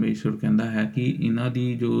ਕਿ ਪਰਮੇਸ਼ਵਰ ਕਹਿੰਦਾ ਹੈ ਕਿ ਇਹਨਾਂ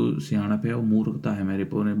ਦੀ ਜੋ ਸਿਆਣਪ ਹੈ ਉਹ ਮੂਰਖਤਾ ਹੈ ਮੇਰੇ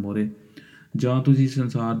ਮੋਰੇ, ਜਾਂ ਤੁਸੀਂ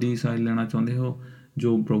ਸੰਸਾਰ ਦੀ ਸਾਈਡ ਲੈਣਾ ਚਾਹੁੰਦੇ ਹੋ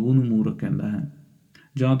ਜੋ ਪ੍ਰਭੂ ਨੂੰ ਮੂਰਖ ਕਹਿੰਦਾ ਹੈ,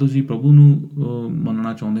 ਜਾਂ ਤੁਸੀਂ ਪ੍ਰਭੂ ਨੂੰ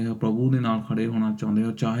ਮੰਨਣਾ ਚਾਹੁੰਦੇ ਹੋ, ਪ੍ਰਭੂ ਦੇ ਨਾਲ ਖੜੇ ਹੋਣਾ ਚਾਹੁੰਦੇ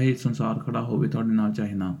ਹੋ, ਚਾਹੇ ਸੰਸਾਰ ਖੜਾ ਹੋਵੇ ਤੁਹਾਡੇ ਨਾਲ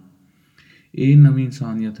ਚਾਹੇ ਨਾ। ਇਹ ਨਵੀਂ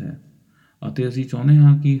ਇਨਸਾਨੀਅਤ ਹੈ, ਅਤੇ ਅਸੀਂ ਚਾਹੁੰਦੇ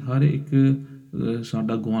ਹਾਂ ਕਿ ਹਰ ਇੱਕ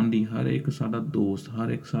ਸਾਡਾ ਗੁਆਂਢੀ, ਹਰ ਇੱਕ ਸਾਡਾ ਦੋਸਤ, ਹਰ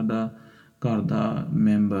ਇੱਕ ਸਾਡਾ ਘਰ ਦਾ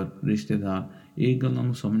ਮੈਂਬਰ, ਰਿਸ਼ਤੇਦਾਰ ਇਹ ਗੱਲਾਂ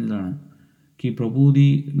ਨੂੰ ਸਮਝ ਲੈਣਾ ਕਿ ਪ੍ਰਭੂ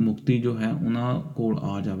ਦੀ ਮੁਕਤੀ ਜੋ ਹੈ ਉਹਨਾਂ ਕੋਲ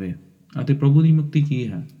ਆ ਜਾਵੇ। ਅਤੇ ਪ੍ਰਭੂ ਦੀ ਮੁਕਤੀ ਕੀ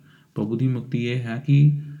ਹੈ? ਪ੍ਰਭੂ ਦੀ ਮੁਕਤੀ ਇਹ ਹੈ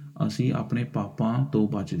ਕਿ ਅਸੀਂ ਆਪਣੇ ਪਾਪਾਂ ਤੋਂ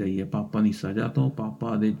ਬਚ ਜਾਈਏ, ਪਾਪਾਂ ਦੀ ਸਜ਼ਾ ਤੋਂ,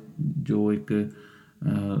 ਪਾਪਾਂ ਦੇ ਜੋ ਇੱਕ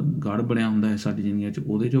ਗੜ੍ਹ ਬਣਿਆ ਹੁੰਦਾ ਹੈ ਸਾਡੀ ਜ਼ਿੰਦਗੀ 'ਚ,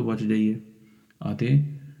 ਉਹਦੇ 'ਚੋਂ ਬਚ ਜਾਈਏ, ਅਤੇ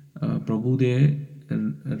ਪ੍ਰਭੂ ਦੇ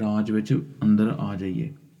ਰਾਜ ਵਿੱਚ ਅੰਦਰ ਆ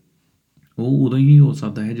ਜਾਈਏ। ਉਹ ਉਦੋਂ ਹੀ ਹੋ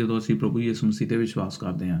ਸਕਦਾ ਹੈ ਜਦੋਂ ਅਸੀਂ ਪ੍ਰਭੂ ਯਿਸੂ ਮਸੀਹ 'ਤੇ ਵਿਸ਼ਵਾਸ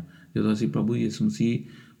ਕਰਦੇ ਹਾਂ, ਜਦੋਂ ਅਸੀਂ ਪ੍ਰਭੂ ਯਿਸੂ ਮਸੀਹ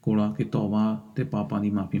ਕੋਲ ਆ ਕੇ ਤੌਬਾ ਅਤੇ ਪਾਪਾਂ ਦੀ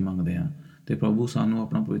ਮਾਫੀ ਮੰਗਦੇ ਹਾਂ, ਅਤੇ ਪ੍ਰਭੂ ਸਾਨੂੰ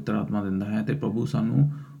ਆਪਣਾ ਪਵਿੱਤਰ ਆਤਮਾ ਦਿੰਦਾ ਹੈ, ਅਤੇ ਪ੍ਰਭੂ ਸਾਨੂੰ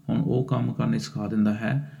ਹੁਣ ਉਹ ਕੰਮ ਕਰਨੇ ਸਿਖਾ ਦਿੰਦਾ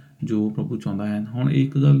ਹੈ ਜੋ ਪ੍ਰਭੂ ਚਾਹੁੰਦਾ ਹੈ। ਹੁਣ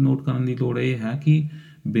ਇੱਕ ਗੱਲ ਨੋਟ ਕਰਨ ਦੀ ਲੋੜ ਇਹ ਹੈ ਕਿ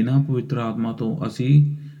ਬਿਨਾਂ ਪਵਿੱਤਰ ਆਤਮਾ ਤੋਂ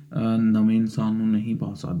ਅਸੀਂ ਨਵੇਂ ਇਨਸਾਨ ਨੂੰ ਨਹੀਂ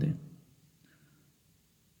ਪਾ ਸਕਦੇ,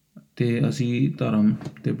 ਅਤੇ ਅਸੀਂ ਧਰਮ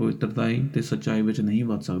ਅਤੇ ਪਵਿੱਤਰਤਾ ਅਤੇ ਸੱਚਾਈ ਵਿੱਚ ਨਹੀਂ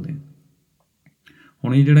ਵੱਧ ਸਕਦੇ।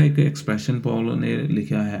 ਹੁਣ ਇਹ ਜਿਹੜਾ ਇੱਕ ਐਕਸਪ੍ਰੈਸ਼ਨ ਪੌਲ ਨੇ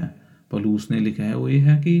ਲਿਖਿਆ ਹੈ, ਪੌਲੂਸ ਨੇ ਲਿਖਿਆ ਹੈ, ਉਹ ਇਹ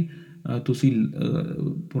ਹੈ ਕਿ ਤੁਸੀਂ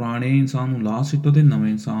ਪੁਰਾਣੇ ਇਨਸਾਨ ਨੂੰ ਲਾਹ ਸਿੱਟੋ ਅਤੇ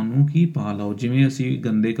ਨਵੇਂ ਇਨਸਾਨ ਨੂੰ ਕੀ ਪਾ ਲਓ। ਜਿਵੇਂ ਅਸੀਂ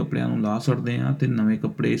ਗੰਦੇ ਕੱਪੜਿਆਂ ਨੂੰ ਲਾਹ ਸੁੱਟਦੇ ਹਾਂ ਅਤੇ ਨਵੇਂ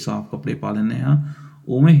ਕੱਪੜੇ, ਸਾਫ਼ ਕੱਪੜੇ ਪਾ ਲੈਂਦੇ ਹਾਂ,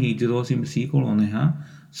 ਉਵੇਂ ਹੀ ਜਦੋਂ ਅਸੀਂ ਮਸੀਹ ਕੋਲ ਆਉਂਦੇ ਹਾਂ,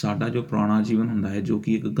 ਸਾਡਾ ਜੋ ਪੁਰਾਣਾ ਜੀਵਨ ਹੁੰਦਾ ਹੈ, ਜੋ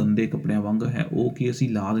ਕਿ ਇੱਕ ਗੰਦੇ ਕੱਪੜਿਆਂ ਵਾਂਗ ਹੈ, ਉਹ ਕੀ ਅਸੀਂ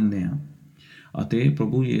ਲਾਹ ਦਿੰਦੇ ਹਾਂ, ਅਤੇ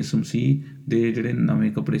ਪ੍ਰਭੂ ਯਿਸੂ ਮਸੀਹ ਦੇ ਜਿਹੜੇ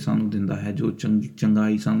ਨਵੇਂ ਕੱਪੜੇ ਸਾਨੂੰ ਦਿੰਦਾ ਹੈ, ਜੋ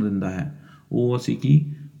ਚੰਗਾਈ ਸਾਨੂੰ ਦਿੰਦਾ ਹੈ, ਉਹ ਅਸੀਂ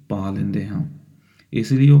ਕੀ ਪਾ ਲੈਂਦੇ ਹਾਂ।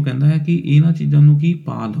 ਇਸ ਲਈ ਉਹ ਕਹਿੰਦਾ ਹੈ ਕਿ ਇਹਨਾਂ ਚੀਜ਼ਾਂ ਨੂੰ ਕੀ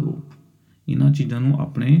ਪਾ ਲਓ, ਇਹਨਾਂ ਚੀਜ਼ਾਂ ਨੂੰ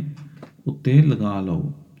ਆਪਣੇ ਉੱਤੇ ਲਗਾ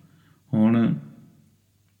ਲਓ। ਹੁਣ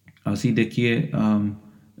ਅਸੀਂ ਦੇਖੀਏ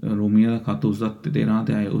ਰੋਮੀਆਂ ਦਾ ਖੱਤ ਉਸਦਾ 13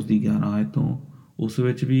 ਅਧਿਆਇ ਉਸਦੀ 11 ਆਇਤ ਤੋਂ, ਉਸ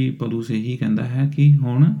ਵਿੱਚ ਵੀ ਪੌਲੁਸ ਇਹੀ ਕਹਿੰਦਾ ਹੈ ਕਿ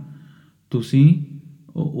ਹੁਣ ਤੁਸੀਂ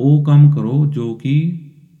ਉਹ ਕੰਮ ਕਰੋ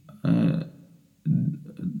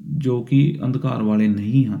ਜੋ ਕਿ ਅੰਧਕਾਰ ਵਾਲੇ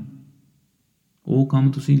ਨਹੀਂ ਹਨ, ਉਹ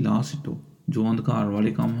ਕੰਮ ਤੁਸੀਂ ਲਾਹ ਸਿੱਟੋ। ਜੋ ਅੰਧਕਾਰ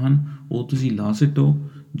ਵਾਲੇ ਕੰਮ ਹਨ ਉਹ ਤੁਸੀਂ ਲਾਹ ਸਿੱਟੋ,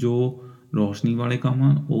 ਜੋ ਰੋਸ਼ਨੀ ਵਾਲੇ ਕੰਮ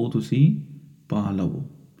ਹਨ ਉਹ ਤੁਸੀਂ ਪਾ ਲਵੋ।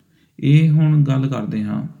 ਇਹ ਹੁਣ ਗੱਲ ਕਰਦੇ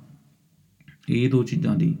ਹਾਂ ਇਹ ਦੋ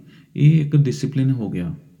ਚੀਜ਼ਾਂ ਦੀ। ਇਹ ਇੱਕ ਡਿਸਿਪਲਿਨ ਹੋ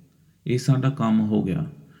ਗਿਆ, ਇਹ ਸਾਡਾ ਕੰਮ ਹੋ ਗਿਆ,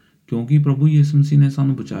 ਕਿਉਂਕਿ ਪ੍ਰਭੂ ਯਿਸੂ ਮਸੀਹ ਨੇ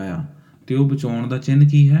ਸਾਨੂੰ ਬਚਾਇਆ, ਅਤੇ ਉਹ ਬਚਾਉਣ ਦਾ ਚਿੰਨ੍ਹ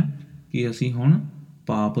ਕੀ ਹੈ ਕਿ ਅਸੀਂ ਹੁਣ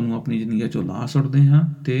ਪਾਪ ਨੂੰ ਆਪਣੀ ਜ਼ਿੰਦਗੀ 'ਚੋਂ ਲਾਹ ਸੁੱਟਦੇ ਹਾਂ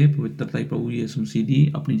ਅਤੇ ਪਵਿੱਤਰਤਾ ਹੀ ਪ੍ਰਭੂ ਯਿਸੂ ਮਸੀਹ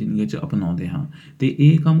ਦੀ ਆਪਣੀ ਜ਼ਿੰਦਗੀ 'ਚ ਅਪਣਾਉਂਦੇ ਹਾਂ। ਅਤੇ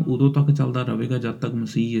ਇਹ ਕੰਮ ਉਦੋਂ ਤੱਕ ਚੱਲਦਾ ਰਹੇਗਾ ਜਦ ਤੱਕ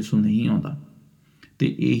ਮਸੀਹ ਯਿਸੂ ਨਹੀਂ ਆਉਂਦਾ। ਅਤੇ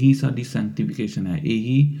ਇਹੀ ਸਾਡੀ ਸੈਂਕਟੀਫਿਕੇਸ਼ਨ ਹੈ,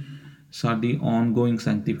 ਇਹੀ ਸਾਡੀ ਔਨਗੋਇੰਗ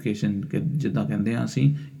ਸੈਂਕਟੀਫਿਕੇਸ਼ਨ ਜਿੱਦਾਂ ਕਹਿੰਦੇ ਹਾਂ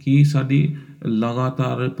ਅਸੀਂ, ਕਿ ਸਾਡੀ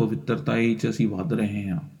ਲਗਾਤਾਰ ਪਵਿੱਤਰਤਾ 'ਚ ਅਸੀਂ ਵੱਧ ਰਹੇ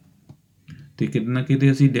ਹਾਂ। ਅਤੇ ਕਿਤੇ ਨਾ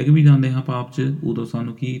ਕਿਤੇ ਅਸੀਂ ਡਿੱਗ ਵੀ ਜਾਂਦੇ ਹਾਂ ਪਾਪ 'ਚ, ਉਦੋਂ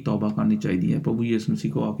ਸਾਨੂੰ ਕੀ ਤੌਬਾ ਕਰਨੀ ਚਾਹੀਦੀ ਹੈ, ਪ੍ਰਭੂ ਯਿਸੂ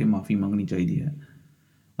ਮਸੀਹ ਕੋਲ ਆ ਕੇ ਮਾਫੀ ਮੰਗਣੀ ਚਾਹੀਦੀ ਹੈ,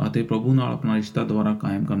 ਅਤੇ ਪ੍ਰਭੂ ਨਾਲ ਆਪਣਾ ਰਿਸ਼ਤਾ ਦੁਬਾਰਾ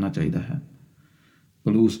ਕਾਇਮ ਕਰਨਾ ਚਾਹੀਦਾ ਹੈ।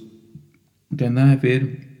 ਪੌਲੁਸ ਕਹਿੰਦਾ ਹੈ ਫਿਰ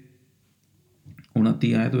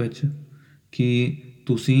 29 ਆਇਤ ਵਿੱਚ ਕਿ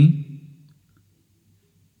ਤੁਸੀਂ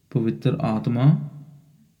ਪਵਿੱਤਰ ਆਤਮਾ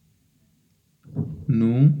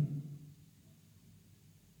ਨੂੰ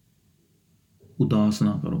ਉਦਾਸ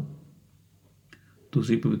ਨਾ ਕਰੋ।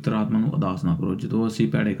 ਤੁਸੀਂ ਪਵਿੱਤਰ ਆਤਮਾ ਨੂੰ ਉਦਾਸ ਨਾ ਕਰੋ। ਜਦੋਂ ਅਸੀਂ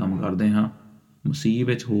ਭੈੜੇ ਕੰਮ ਕਰਦੇ ਹਾਂ ਮਸੀਹ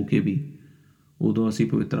ਵਿੱਚ ਹੋ ਕੇ ਵੀ, ਉਦੋਂ ਅਸੀਂ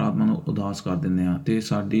ਪਵਿੱਤਰ ਆਤਮਾ ਨੂੰ ਉਦਾਸ ਕਰ ਦਿੰਦੇ ਹਾਂ, ਅਤੇ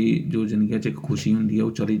ਸਾਡੀ ਜੋ ਜ਼ਿੰਦਗੀ 'ਚ ਇੱਕ ਖੁਸ਼ੀ ਹੁੰਦੀ ਹੈ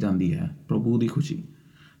ਉਹ ਚਲੀ ਜਾਂਦੀ ਹੈ, ਪ੍ਰਭੂ ਦੀ ਖੁਸ਼ੀ,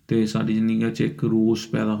 ਅਤੇ ਸਾਡੀ ਜ਼ਿੰਦਗੀ 'ਚ ਇੱਕ ਰੋਸ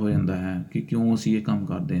ਪੈਦਾ ਹੋ ਜਾਂਦਾ ਹੈ ਕਿ ਕਿਉਂ ਅਸੀਂ ਇਹ ਕੰਮ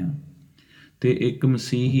ਕਰਦੇ ਹਾਂ। ਅਤੇ ਇੱਕ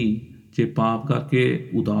ਮਸੀਹੀ ਜੇ ਪਾਪ ਕਰਕੇ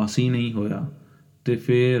ਉਦਾਸ ਹੀ ਨਹੀਂ ਹੋਇਆ, ਅਤੇ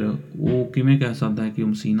ਫਿਰ ਉਹ ਕਿਵੇਂ ਕਹਿ ਸਕਦਾ ਹੈ ਕਿ ਉਹ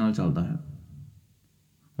ਮਸੀਹ ਨਾਲ ਚੱਲਦਾ ਹੈ।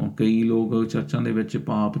 ਹੁਣ ਕਈ ਲੋਕ ਚਰਚਾਂ ਦੇ ਵਿੱਚ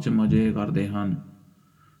ਪਾਪ 'ਚ ਮਜ਼ੇ ਕਰਦੇ ਹਨ,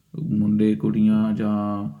 ਮੁੰਡੇ ਕੁੜੀਆਂ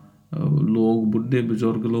ਜਾਂ ਲੋਕ, ਬੁੱਢੇ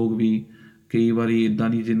ਬਜ਼ੁਰਗ ਲੋਕ ਵੀ ਕਈ ਵਾਰੀ ਇੱਦਾਂ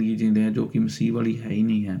ਦੀ ਜ਼ਿੰਦਗੀ ਜੀਂਦੇ ਆ ਜੋ ਕਿ ਮਸੀਹ ਵਾਲੀ ਹੈ ਹੀ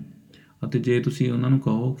ਨਹੀਂ ਹੈ। ਅਤੇ ਜੇ ਤੁਸੀਂ ਉਹਨਾਂ ਨੂੰ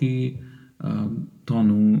ਕਹੋ ਕਿ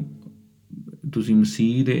ਤੁਸੀਂ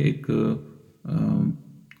ਮਸੀਹ ਦੇ ਇੱਕ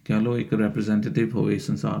ਕਹਿ ਲਓ ਇੱਕ ਰੈਪਰਜੈਂਟੇਟਿਵ ਹੋਵੇ ਇਸ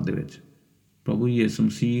ਸੰਸਾਰ ਦੇ ਵਿੱਚ, ਪ੍ਰਭੂ ਯਿਸੂ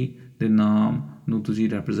ਮਸੀਹ ਦੇ ਨਾਮ ਨੂੰ ਤੁਸੀਂ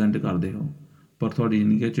ਰੈਪਰਜੈਂਟ ਕਰਦੇ ਹੋ, ਪਰ ਤੁਹਾਡੀ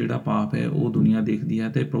ਜ਼ਿੰਦਗੀ 'ਚ ਜਿਹੜਾ ਪਾਪ ਹੈ ਉਹ ਦੁਨੀਆ ਦੇਖਦੀ ਹੈ,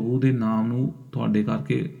 ਅਤੇ ਪ੍ਰਭੂ ਦੇ ਨਾਮ ਨੂੰ ਤੁਹਾਡੇ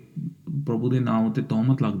ਕਰਕੇ ਪ੍ਰਭੂ ਦੇ ਨਾਮ ਉੱਤੇ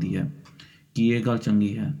ਤੌਹਮਤ ਲੱਗਦੀ ਹੈ ਕਿ ਇਹ ਗੱਲ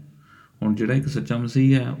ਚੰਗੀ ਹੈ। ਹੁਣ ਜਿਹੜਾ ਇੱਕ ਸੱਚਾ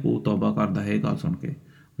ਮਸੀਹ ਹੈ ਉਹ ਤੌਬਾ ਕਰਦਾ ਹੈ ਇਹ ਗੱਲ ਸੁਣ ਕੇ।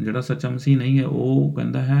 ਜਿਹੜਾ ਸੱਚਾ ਮਸੀਹ ਨਹੀਂ ਹੈ ਉਹ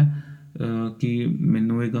ਕਹਿੰਦਾ ਹੈ ਕਿ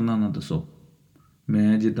ਮੈਨੂੰ ਇਹ ਗੱਲਾਂ ਨਾ ਦੱਸੋ,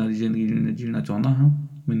 ਮੈਂ ਜਿੱਦਾਂ ਦੀ ਜ਼ਿੰਦਗੀ ਜੀਣਾ ਚਾਹੁੰਦਾ ਹਾਂ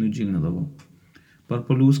ਮੈਨੂੰ ਜੀਣ ਦੇਵੋ। ਪਰ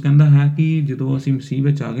ਪੌਲੁਸ ਕਹਿੰਦਾ ਹੈ ਕਿ ਜਦੋਂ ਅਸੀਂ ਮਸੀਹ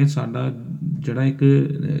ਵਿੱਚ ਆ ਗਏ, ਸਾਡਾ ਜਿਹੜਾ ਇੱਕ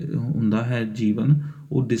ਹੁੰਦਾ ਹੈ ਜੀਵਨ,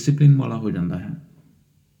 ਉਹ ਡਿਸਿਪਲਿਨ ਵਾਲਾ ਹੋ ਜਾਂਦਾ ਹੈ।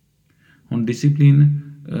 ਹੁਣ ਡਿਸਿਪਲਿਨ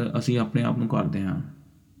ਅਸੀਂ ਆਪਣੇ ਆਪ ਨੂੰ ਕਰਦੇ ਹਾਂ।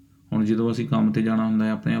 ਹੁਣ ਜਦੋਂ ਅਸੀਂ ਕੰਮ 'ਤੇ ਜਾਣਾ ਹੁੰਦਾ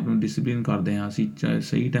ਹੈ, ਆਪਣੇ ਆਪ ਨੂੰ ਡਿਸਿਪਲਿਨ ਕਰਦੇ ਹਾਂ, ਅਸੀਂ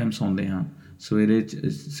ਸਹੀ ਟਾਈਮ ਸੌਂਦੇ ਹਾਂ, ਸਵੇਰੇ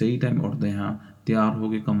ਸਹੀ ਟਾਈਮ ਉੱਠਦੇ ਹਾਂ, ਤਿਆਰ ਹੋ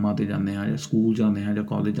ਕੇ ਕੰਮਾਂ 'ਤੇ ਜਾਂਦੇ ਹਾਂ, ਜਾਂ ਸਕੂਲ ਜਾਂਦੇ ਹਾਂ ਜਾਂ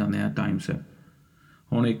ਕਾਲਜ ਜਾਂਦੇ ਹਾਂ ਟਾਈਮ ਸਿਰ।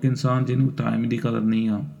 ਹੁਣ ਇੱਕ ਇਨਸਾਨ ਜਿਹਨੂੰ ਟਾਈਮ ਦੀ ਕਦਰ ਨਹੀਂ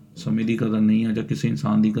ਆ, ਸਮੇਂ ਦੀ ਕਦਰ ਨਹੀਂ ਆ, ਜਾਂ ਕਿਸੇ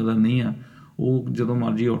ਇਨਸਾਨ ਦੀ ਕਦਰ ਨਹੀਂ ਆ, ਉਹ ਜਦੋਂ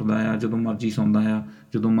ਮਰਜ਼ੀ ਉੱਠਦਾ ਆ, ਜਦੋਂ ਮਰਜ਼ੀ ਸੌਂਦਾ ਆ,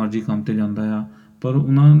 ਜਦੋਂ ਮਰਜ਼ੀ ਕੰਮ 'ਤੇ ਜਾਂਦਾ ਆ, ਪਰ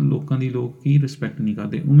ਉਹਨਾਂ ਲੋਕਾਂ ਦੀ ਲੋਕ ਕੀ ਰਿਸਪੈਕਟ ਨਹੀਂ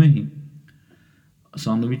ਕਰਦੇ। ਉਵੇਂ ਹੀ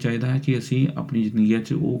ਸਾਨੂੰ ਵੀ ਚਾਹੀਦਾ ਹੈ ਕਿ ਅਸੀਂ ਆਪਣੀ ਜ਼ਿੰਦਗੀ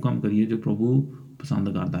 'ਚ ਉਹ ਕੰਮ ਕਰੀਏ ਜੋ ਪ੍ਰਭੂ ਪਸੰਦ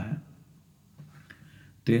ਕਰਦਾ ਹੈ।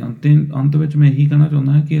 ਅਤੇ ਅੰਤ ਵਿੱਚ ਮੈਂ ਇਹੀ ਕਹਿਣਾ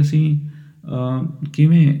ਚਾਹੁੰਦਾ ਹਾਂ ਕਿ ਅਸੀਂ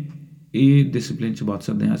ਕਿਵੇਂ ਇਹ ਡਿਸਿਪਲਿਨ 'ਚ ਵੱਧ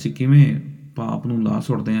ਸਕਦੇ ਹਾਂ, ਅਸੀਂ ਕਿਵੇਂ ਪਾਪ ਨੂੰ ਲਾਹ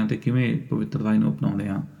ਸੁੱਟਦੇ ਹਾਂ ਅਤੇ ਕਿਵੇਂ ਪਵਿੱਤਰਤਾ ਨੂੰ ਅਪਣਾਉਂਦੇ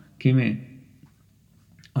ਹਾਂ, ਕਿਵੇਂ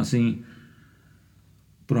ਅਸੀਂ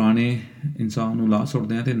ਪੁਰਾਣੇ ਇਨਸਾਨ ਨੂੰ ਲਾਹ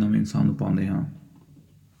ਸੁੱਟਦੇ ਹਾਂ ਅਤੇ ਨਵੇਂ ਇਨਸਾਨ ਨੂੰ ਪਾਉਂਦੇ ਹਾਂ,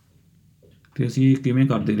 ਅਤੇ ਅਸੀਂ ਇਹ ਕਿਵੇਂ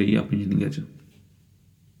ਕਰਦੇ ਰਹੀਏ ਆਪਣੀ ਜ਼ਿੰਦਗੀ 'ਚ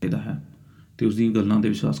ਚਾਹੀਦਾ ਹੈ। ਅਤੇ ਉਸਦੀਆਂ ਗੱਲਾਂ 'ਤੇ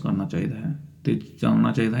ਵਿਸ਼ਵਾਸ ਕਰਨਾ ਚਾਹੀਦਾ ਹੈ ਅਤੇ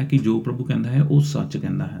ਜਾਣਨਾ ਚਾਹੀਦਾ ਹੈ ਕਿ ਜੋ ਪ੍ਰਭੂ ਕਹਿੰਦਾ ਹੈ ਉਹ ਸੱਚ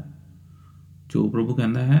ਕਹਿੰਦਾ ਹੈ। ਜੋ ਪ੍ਰਭੂ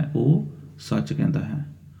ਕਹਿੰਦਾ ਹੈ ਉਹ ਸੱਚ ਕਹਿੰਦਾ ਹੈ।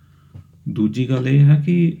 ਦੂਜੀ ਗੱਲ ਇਹ ਹੈ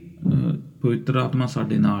ਕਿ ਪਵਿੱਤਰ ਆਤਮਾ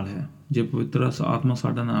ਸਾਡੇ ਨਾਲ ਹੈ। ਜੇ ਪਵਿੱਤਰ ਆਤਮਾ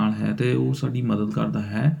ਸਾਡੇ ਨਾਲ ਹੈ ਅਤੇ ਉਹ ਸਾਡੀ ਮਦਦ ਕਰਦਾ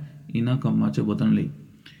ਹੈ ਇਹਨਾਂ ਕੰਮਾਂ 'ਚ ਵਧਣ ਲਈ।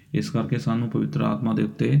 ਇਸ ਕਰਕੇ ਸਾਨੂੰ ਪਵਿੱਤਰ ਆਤਮਾ ਦੇ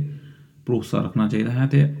ਉੱਤੇ ਭਰੋਸਾ ਰੱਖਣਾ ਚਾਹੀਦਾ ਹੈ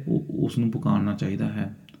ਅਤੇ ਉਸ ਨੂੰ ਪੁਕਾਰਨਾ ਚਾਹੀਦਾ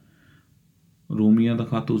ਹੈ। ਰੋਮੀਆਂ ਦਾ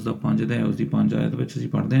ਖੱਤ ਉਸਦਾ 5 ਅਧਿਆਇ ਉਸਦੀ 5 ਆਇਤ ਵਿੱਚ ਅਸੀਂ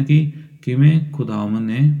ਪੜ੍ਹਦੇ ਹਾਂ ਕਿ ਕਿਵੇਂ ਖੁਦਾਵੰਦ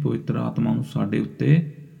ਨੇ ਪਵਿੱਤਰ ਆਤਮਾ ਨੂੰ ਸਾਡੇ ਉੱਤੇ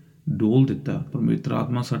ਡੋਲ ਦਿੱਤਾ। ਪਵਿੱਤਰ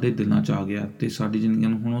ਆਤਮਾ ਸਾਡੇ ਦਿਲਾਂ 'ਚ ਆ ਗਿਆ ਅਤੇ ਸਾਡੀ ਜ਼ਿੰਦਗੀ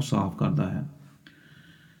ਨੂੰ ਹੁਣ ਉਹ ਸਾਫ਼ ਕਰਦਾ ਹੈ।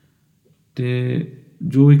 ਅਤੇ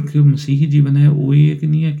ਜੋ ਇੱਕ ਮਸੀਹੀ ਜੀਵਨ ਹੈ ਉਹ ਇਹ ਇੱਕ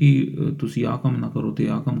ਨਹੀਂ ਹੈ ਕਿ ਤੁਸੀਂ ਆਹ ਕੰਮ ਨਾ ਕਰੋ ਅਤੇ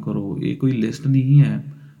ਆਹ ਕੰਮ ਕਰੋ। ਇਹ ਕੋਈ ਲਿਸਟ ਨਹੀਂ ਹੈ,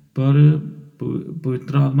 ਪਰ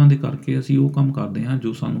ਪਵਿੱਤਰ ਆਤਮਾ ਦੇ ਕਰਕੇ ਅਸੀਂ ਉਹ ਕੰਮ ਕਰਦੇ ਹਾਂ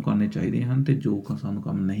ਜੋ ਸਾਨੂੰ ਕਰਨੇ ਚਾਹੀਦੇ ਹਨ ਅਤੇ ਜੋ ਸਾਨੂੰ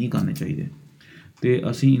ਕੰਮ ਨਹੀਂ ਕਰਨੇ ਚਾਹੀਦੇ। ਅਤੇ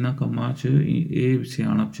ਅਸੀਂ ਇਹਨਾਂ ਕੰਮਾਂ 'ਚ ਇਹ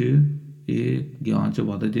ਸਿਆਣਪ 'ਚ ਇਹ ਗਿਆਨ 'ਚ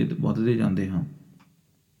ਵੱਧਦੇ ਜਾਂਦੇ ਹਾਂ।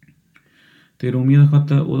 ਅਤੇ ਰੋਮੀਆਂ ਦਾ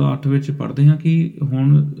ਖੱਤ ਉਹਦਾ 8 ਵਿੱਚ ਪੜ੍ਹਦੇ ਹਾਂ ਕਿ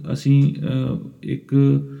ਹੁਣ ਅਸੀਂ ਇੱਕ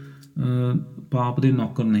ਪਾਪ ਦੇ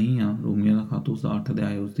ਨੌਕਰ ਨਹੀਂ ਹਾਂ। ਰੋਮੀਆਂ ਦਾ ਖੱਤ ਉਸਦਾ 8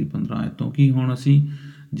 ਅਧਿਆਇ ਉਸਦੀ 15 ਆਇਤ ਤੋਂ ਕਿ ਹੁਣ ਅਸੀਂ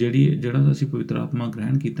ਜਿਹੜਾ ਅਸੀਂ ਪਵਿੱਤਰ ਆਤਮਾ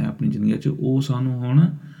ਗ੍ਰਹਿਣ ਕੀਤਾ ਹੈ ਆਪਣੀ ਜ਼ਿੰਦਗੀ 'ਚ, ਉਹ ਸਾਨੂੰ ਹੁਣ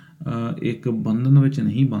ਇੱਕ ਬੰਧਨ ਵਿੱਚ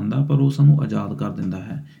ਨਹੀਂ ਬੰਨ੍ਹਦਾ, ਪਰ ਉਹ ਸਾਨੂੰ ਆਜ਼ਾਦ ਕਰ ਦਿੰਦਾ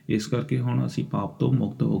ਹੈ। ਇਸ ਕਰਕੇ ਹੁਣ ਅਸੀਂ ਪਾਪ ਤੋਂ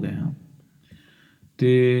ਮੁਕਤ ਹੋ ਗਏ ਹਾਂ।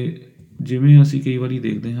 ਅਤੇ ਜਿਵੇਂ ਅਸੀਂ ਕਈ ਵਾਰੀ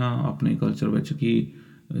ਦੇਖਦੇ ਹਾਂ ਆਪਣੇ ਕਲਚਰ ਵਿੱਚ ਕਿ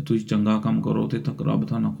ਤੁਸੀਂ ਚੰਗਾ ਕੰਮ ਕਰੋ ਅਤੇ ਰੱਬ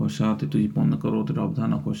ਤੁਹਾਨੂੰ ਖੁਸ਼ ਆ, ਅਤੇ ਤੁਸੀਂ ਪੁੰਨ ਕਰੋ ਅਤੇ ਰੱਬ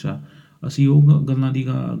ਤੁਹਾਨੂੰ ਖੁਸ਼ ਆ। ਅਸੀਂ ਉਹ ਗੱਲਾਂ ਦੀ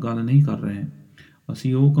ਗੱਲ ਨਹੀਂ ਕਰ ਰਹੇ।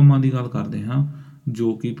 ਅਸੀਂ ਉਹ ਕੰਮਾਂ ਦੀ ਗੱਲ ਕਰਦੇ ਹਾਂ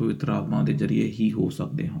ਜੋ ਕਿ ਪਵਿੱਤਰ ਆਤਮਾ ਦੇ ਜ਼ਰੀਏ ਹੀ ਹੋ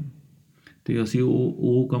ਸਕਦੇ ਹਨ। ਅਤੇ ਅਸੀਂ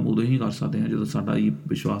ਉਹ ਕੰਮ ਉਦੋਂ ਹੀ ਕਰ ਸਕਦੇ ਹਾਂ ਜਦੋਂ ਸਾਡਾ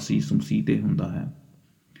ਵਿਸ਼ਵਾਸ ਯਿਸੂ ਮਸੀਹ 'ਤੇ ਹੁੰਦਾ ਹੈ।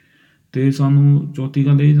 ਅਤੇ ਸਾਨੂੰ ਚੌਥੀ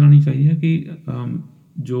ਗੱਲ ਇਹ ਜਾਣਨੀ ਚਾਹੀਦੀ ਹੈ ਕਿ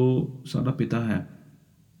ਜੋ ਸਾਡਾ ਪਿਤਾ ਹੈ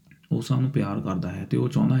ਉਹ ਸਾਨੂੰ ਪਿਆਰ ਕਰਦਾ ਹੈ ਅਤੇ ਉਹ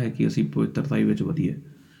ਚਾਹੁੰਦਾ ਹੈ ਕਿ ਅਸੀਂ ਪਵਿੱਤਰਤਾ ਵਿੱਚ ਵਧੀਏ।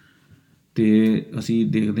 ਅਤੇ ਅਸੀਂ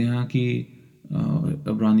ਦੇਖਦੇ ਹਾਂ ਕਿ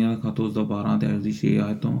ਇਬਰਾਨੀਆਂ ਦਾ ਖੱਤ ਉਸਦਾ 12 ਅਧਿਆਇ ਉਸਦੀ 6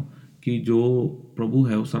 ਆਇਤ ਤੋਂ ਕਿ ਜੋ ਪ੍ਰਭੂ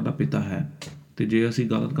ਹੈ ਉਹ ਸਾਡਾ ਪਿਤਾ ਹੈ, ਅਤੇ ਜੇ ਅਸੀਂ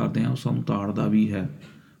ਗਲਤ ਕਰਦੇ ਹਾਂ ਉਹ ਸਾਨੂੰ ਤਾੜਦਾ ਵੀ ਹੈ,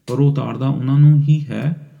 ਪਰ ਉਹ ਤਾੜਦਾ ਉਹਨਾਂ ਨੂੰ ਹੀ ਹੈ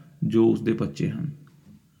ਜੋ ਉਸਦੇ ਬੱਚੇ ਹਨ।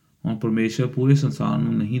 ਹੁਣ ਪਰਮੇਸ਼ਰ ਪੂਰੇ ਸੰਸਾਰ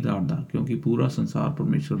ਨੂੰ ਨਹੀਂ ਤਾੜਦਾ ਕਿਉਂਕਿ ਪੂਰਾ ਸੰਸਾਰ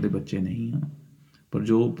ਪਰਮੇਸ਼ਰ ਦੇ ਬੱਚੇ ਨਹੀਂ ਹਨ, ਪਰ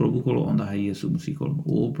ਜੋ ਪ੍ਰਭੂ ਕੋਲ ਆਉਂਦਾ ਹੈ ਯਿਸੂ ਮਸੀਹ ਕੋਲ,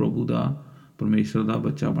 ਉਹ ਪਰਮੇਸ਼ਰ ਦਾ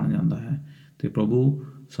ਬੱਚਾ ਬਣ ਜਾਂਦਾ ਹੈ। ਅਤੇ ਪ੍ਰਭੂ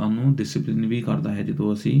ਸਾਨੂੰ ਡਿਸਿਪਲਿਨ ਵੀ ਕਰਦਾ ਹੈ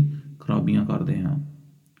ਜਦੋਂ ਅਸੀਂ ਖਰਾਬੀਆਂ ਕਰਦੇ ਹਾਂ।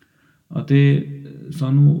 ਅਤੇ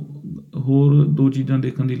ਸਾਨੂੰ ਹੋਰ 2 ਚੀਜ਼ਾਂ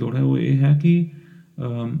ਦੇਖਣ ਦੀ ਲੋੜ ਹੈ। ਉਹ ਇਹ ਹੈ ਕਿ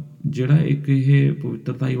ਜਿਹੜਾ ਇੱਕ ਇਹ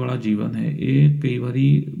ਪਵਿੱਤਰਤਾਈ ਵਾਲਾ ਜੀਵਨ ਹੈ, ਇਹ ਕਈ ਵਾਰੀ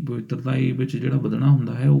ਪਵਿੱਤਰਤਾਈ ਵਿੱਚ ਜਿਹੜਾ ਵਧਣਾ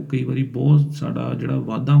ਹੁੰਦਾ ਹੈ ਉਹ ਕਈ ਵਾਰੀ ਬਹੁਤ ਸਾਡਾ ਜਿਹੜਾ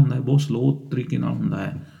ਵਾਧਾ ਹੁੰਦਾ ਹੈ ਬਹੁਤ ਸਲੋਅ ਤਰੀਕੇ ਨਾਲ ਹੁੰਦਾ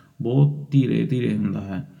ਹੈ, ਬਹੁਤ ਧੀਰੇ ਧੀਰੇ ਹੁੰਦਾ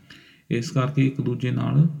ਹੈ। ਇਸ ਕਰਕੇ ਇੱਕ ਦੂਜੇ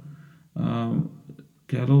ਨਾਲ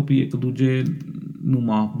ਕਹਿ ਲਓ ਵੀ ਇੱਕ ਦੂਜੇ ਨੂੰ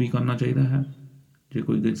ਮਾਫ਼ ਵੀ ਕਰਨਾ ਚਾਹੀਦਾ ਹੈ। ਜੇ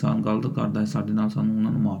ਕੋਈ ਇਨਸਾਨ ਗਲਤ ਕਰਦਾ ਹੈ ਸਾਡੇ ਨਾਲ, ਸਾਨੂੰ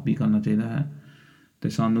ਉਹਨਾਂ ਨੂੰ ਮਾਫ਼ ਵੀ ਕਰਨਾ ਚਾਹੀਦਾ ਹੈ ਅਤੇ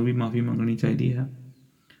ਸਾਨੂੰ ਵੀ ਮਾਫ਼ੀ ਮੰਗਣੀ ਚਾਹੀਦੀ ਹੈ।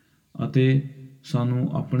 ਅਤੇ ਸਾਨੂੰ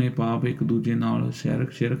ਆਪਣੇ ਪਾਪ ਇੱਕ ਦੂਜੇ ਨਾਲ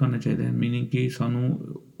ਸ਼ੇਅਰ ਕਰਨੇ ਚਾਹੀਦੇ ਹਨ, ਮੀਨਿੰਗ ਕਿ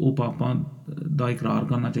ਸਾਨੂੰ ਉਹ ਪਾਪਾਂ ਦਾ ਇਕਰਾਰ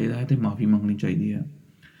ਕਰਨਾ ਚਾਹੀਦਾ ਹੈ ਅਤੇ ਮਾਫ਼ੀ ਮੰਗਣੀ ਚਾਹੀਦੀ ਹੈ।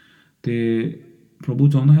 ਅਤੇ ਪ੍ਰਭੂ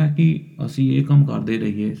ਚਾਹੁੰਦਾ ਹੈ ਕਿ ਅਸੀਂ ਇਹ ਕੰਮ ਕਰਦੇ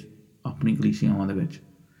ਰਹੀਏ ਆਪਣੀ ਕਲੀਸਿਆਵਾਂ ਦੇ ਵਿੱਚ,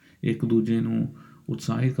 ਇੱਕ ਦੂਜੇ ਨੂੰ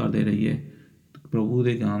ਉਤਸ਼ਾਹਿਤ ਕਰਦੇ ਰਹੀਏ ਪ੍ਰਭੂ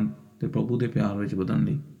ਦੇ ਗਿਆਨ ਅਤੇ ਪ੍ਰਭੂ ਦੇ ਪਿਆਰ ਵਿੱਚ ਵਧਣ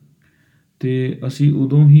ਲਈ। ਅਤੇ ਅਸੀਂ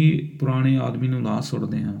ਉਦੋਂ ਹੀ ਪੁਰਾਣੇ ਆਦਮੀ ਨੂੰ ਲਾਹ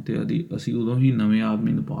ਸੁੱਟਦੇ ਹਾਂ ਅਤੇ ਅਸੀਂ ਉਦੋਂ ਹੀ ਨਵੇਂ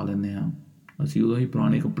ਆਦਮੀ ਨੂੰ ਪਾ ਲੈਂਦੇ ਹਾਂ। ਅਸੀਂ ਉਦੋਂ ਹੀ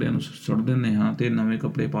ਪੁਰਾਣੇ ਕੱਪੜਿਆਂ ਨੂੰ ਸੁੱਟ ਦਿੰਦੇ ਹਾਂ ਅਤੇ ਨਵੇਂ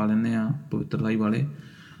ਕੱਪੜੇ ਪਾ ਲੈਂਦੇ ਹਾਂ ਪਵਿੱਤਰਤਾਈ ਵਾਲੇ,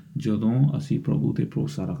 ਜਦੋਂ ਅਸੀਂ ਪ੍ਰਭੂ 'ਤੇ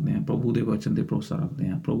ਭਰੋਸਾ ਰੱਖਦੇ ਹਾਂ, ਪ੍ਰਭੂ ਦੇ ਵਚਨ 'ਤੇ ਭਰੋਸਾ ਰੱਖਦੇ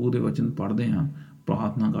ਹਾਂ, ਪ੍ਰਭੂ ਦੇ ਵਚਨ ਪੜ੍ਹਦੇ ਹਾਂ,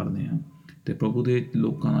 ਪ੍ਰਾਰਥਨਾ ਕਰਦੇ ਹਾਂ ਅਤੇ ਪ੍ਰਭੂ ਦੇ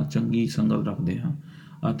ਲੋਕਾਂ ਨਾਲ ਚੰਗੀ ਸੰਗਤ ਰੱਖਦੇ ਹਾਂ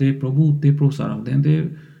ਅਤੇ ਪ੍ਰਭੂ ਉੱਤੇ ਭਰੋਸਾ ਰੱਖਦੇ ਹਾਂ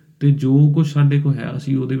ਅਤੇ ਜੋ ਕੁਝ ਸਾਡੇ ਕੋਲ ਹੈ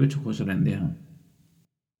ਅਸੀਂ ਉਹਦੇ ਵਿੱਚ ਖੁਸ਼ ਰਹਿੰਦੇ ਹਾਂ।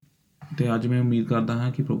 ਅਤੇ ਅੱਜ ਮੈਂ ਉਮੀਦ ਕਰਦਾ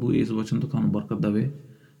ਹਾਂ ਕਿ ਪ੍ਰਭੂ ਇਸ ਵਚਨ ਤੋਂ ਤੁਹਾਨੂੰ ਬਰਕਤ ਦੇਵੇ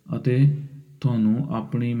ਅਤੇ ਤੁਹਾਨੂੰ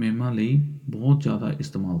ਆਪਣੀ ਮਹਿਮਾ ਲਈ ਬਹੁਤ ਜ਼ਿਆਦਾ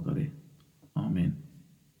ਇਸਤੇਮਾਲ ਕਰੇ। ਆਮੀਨ।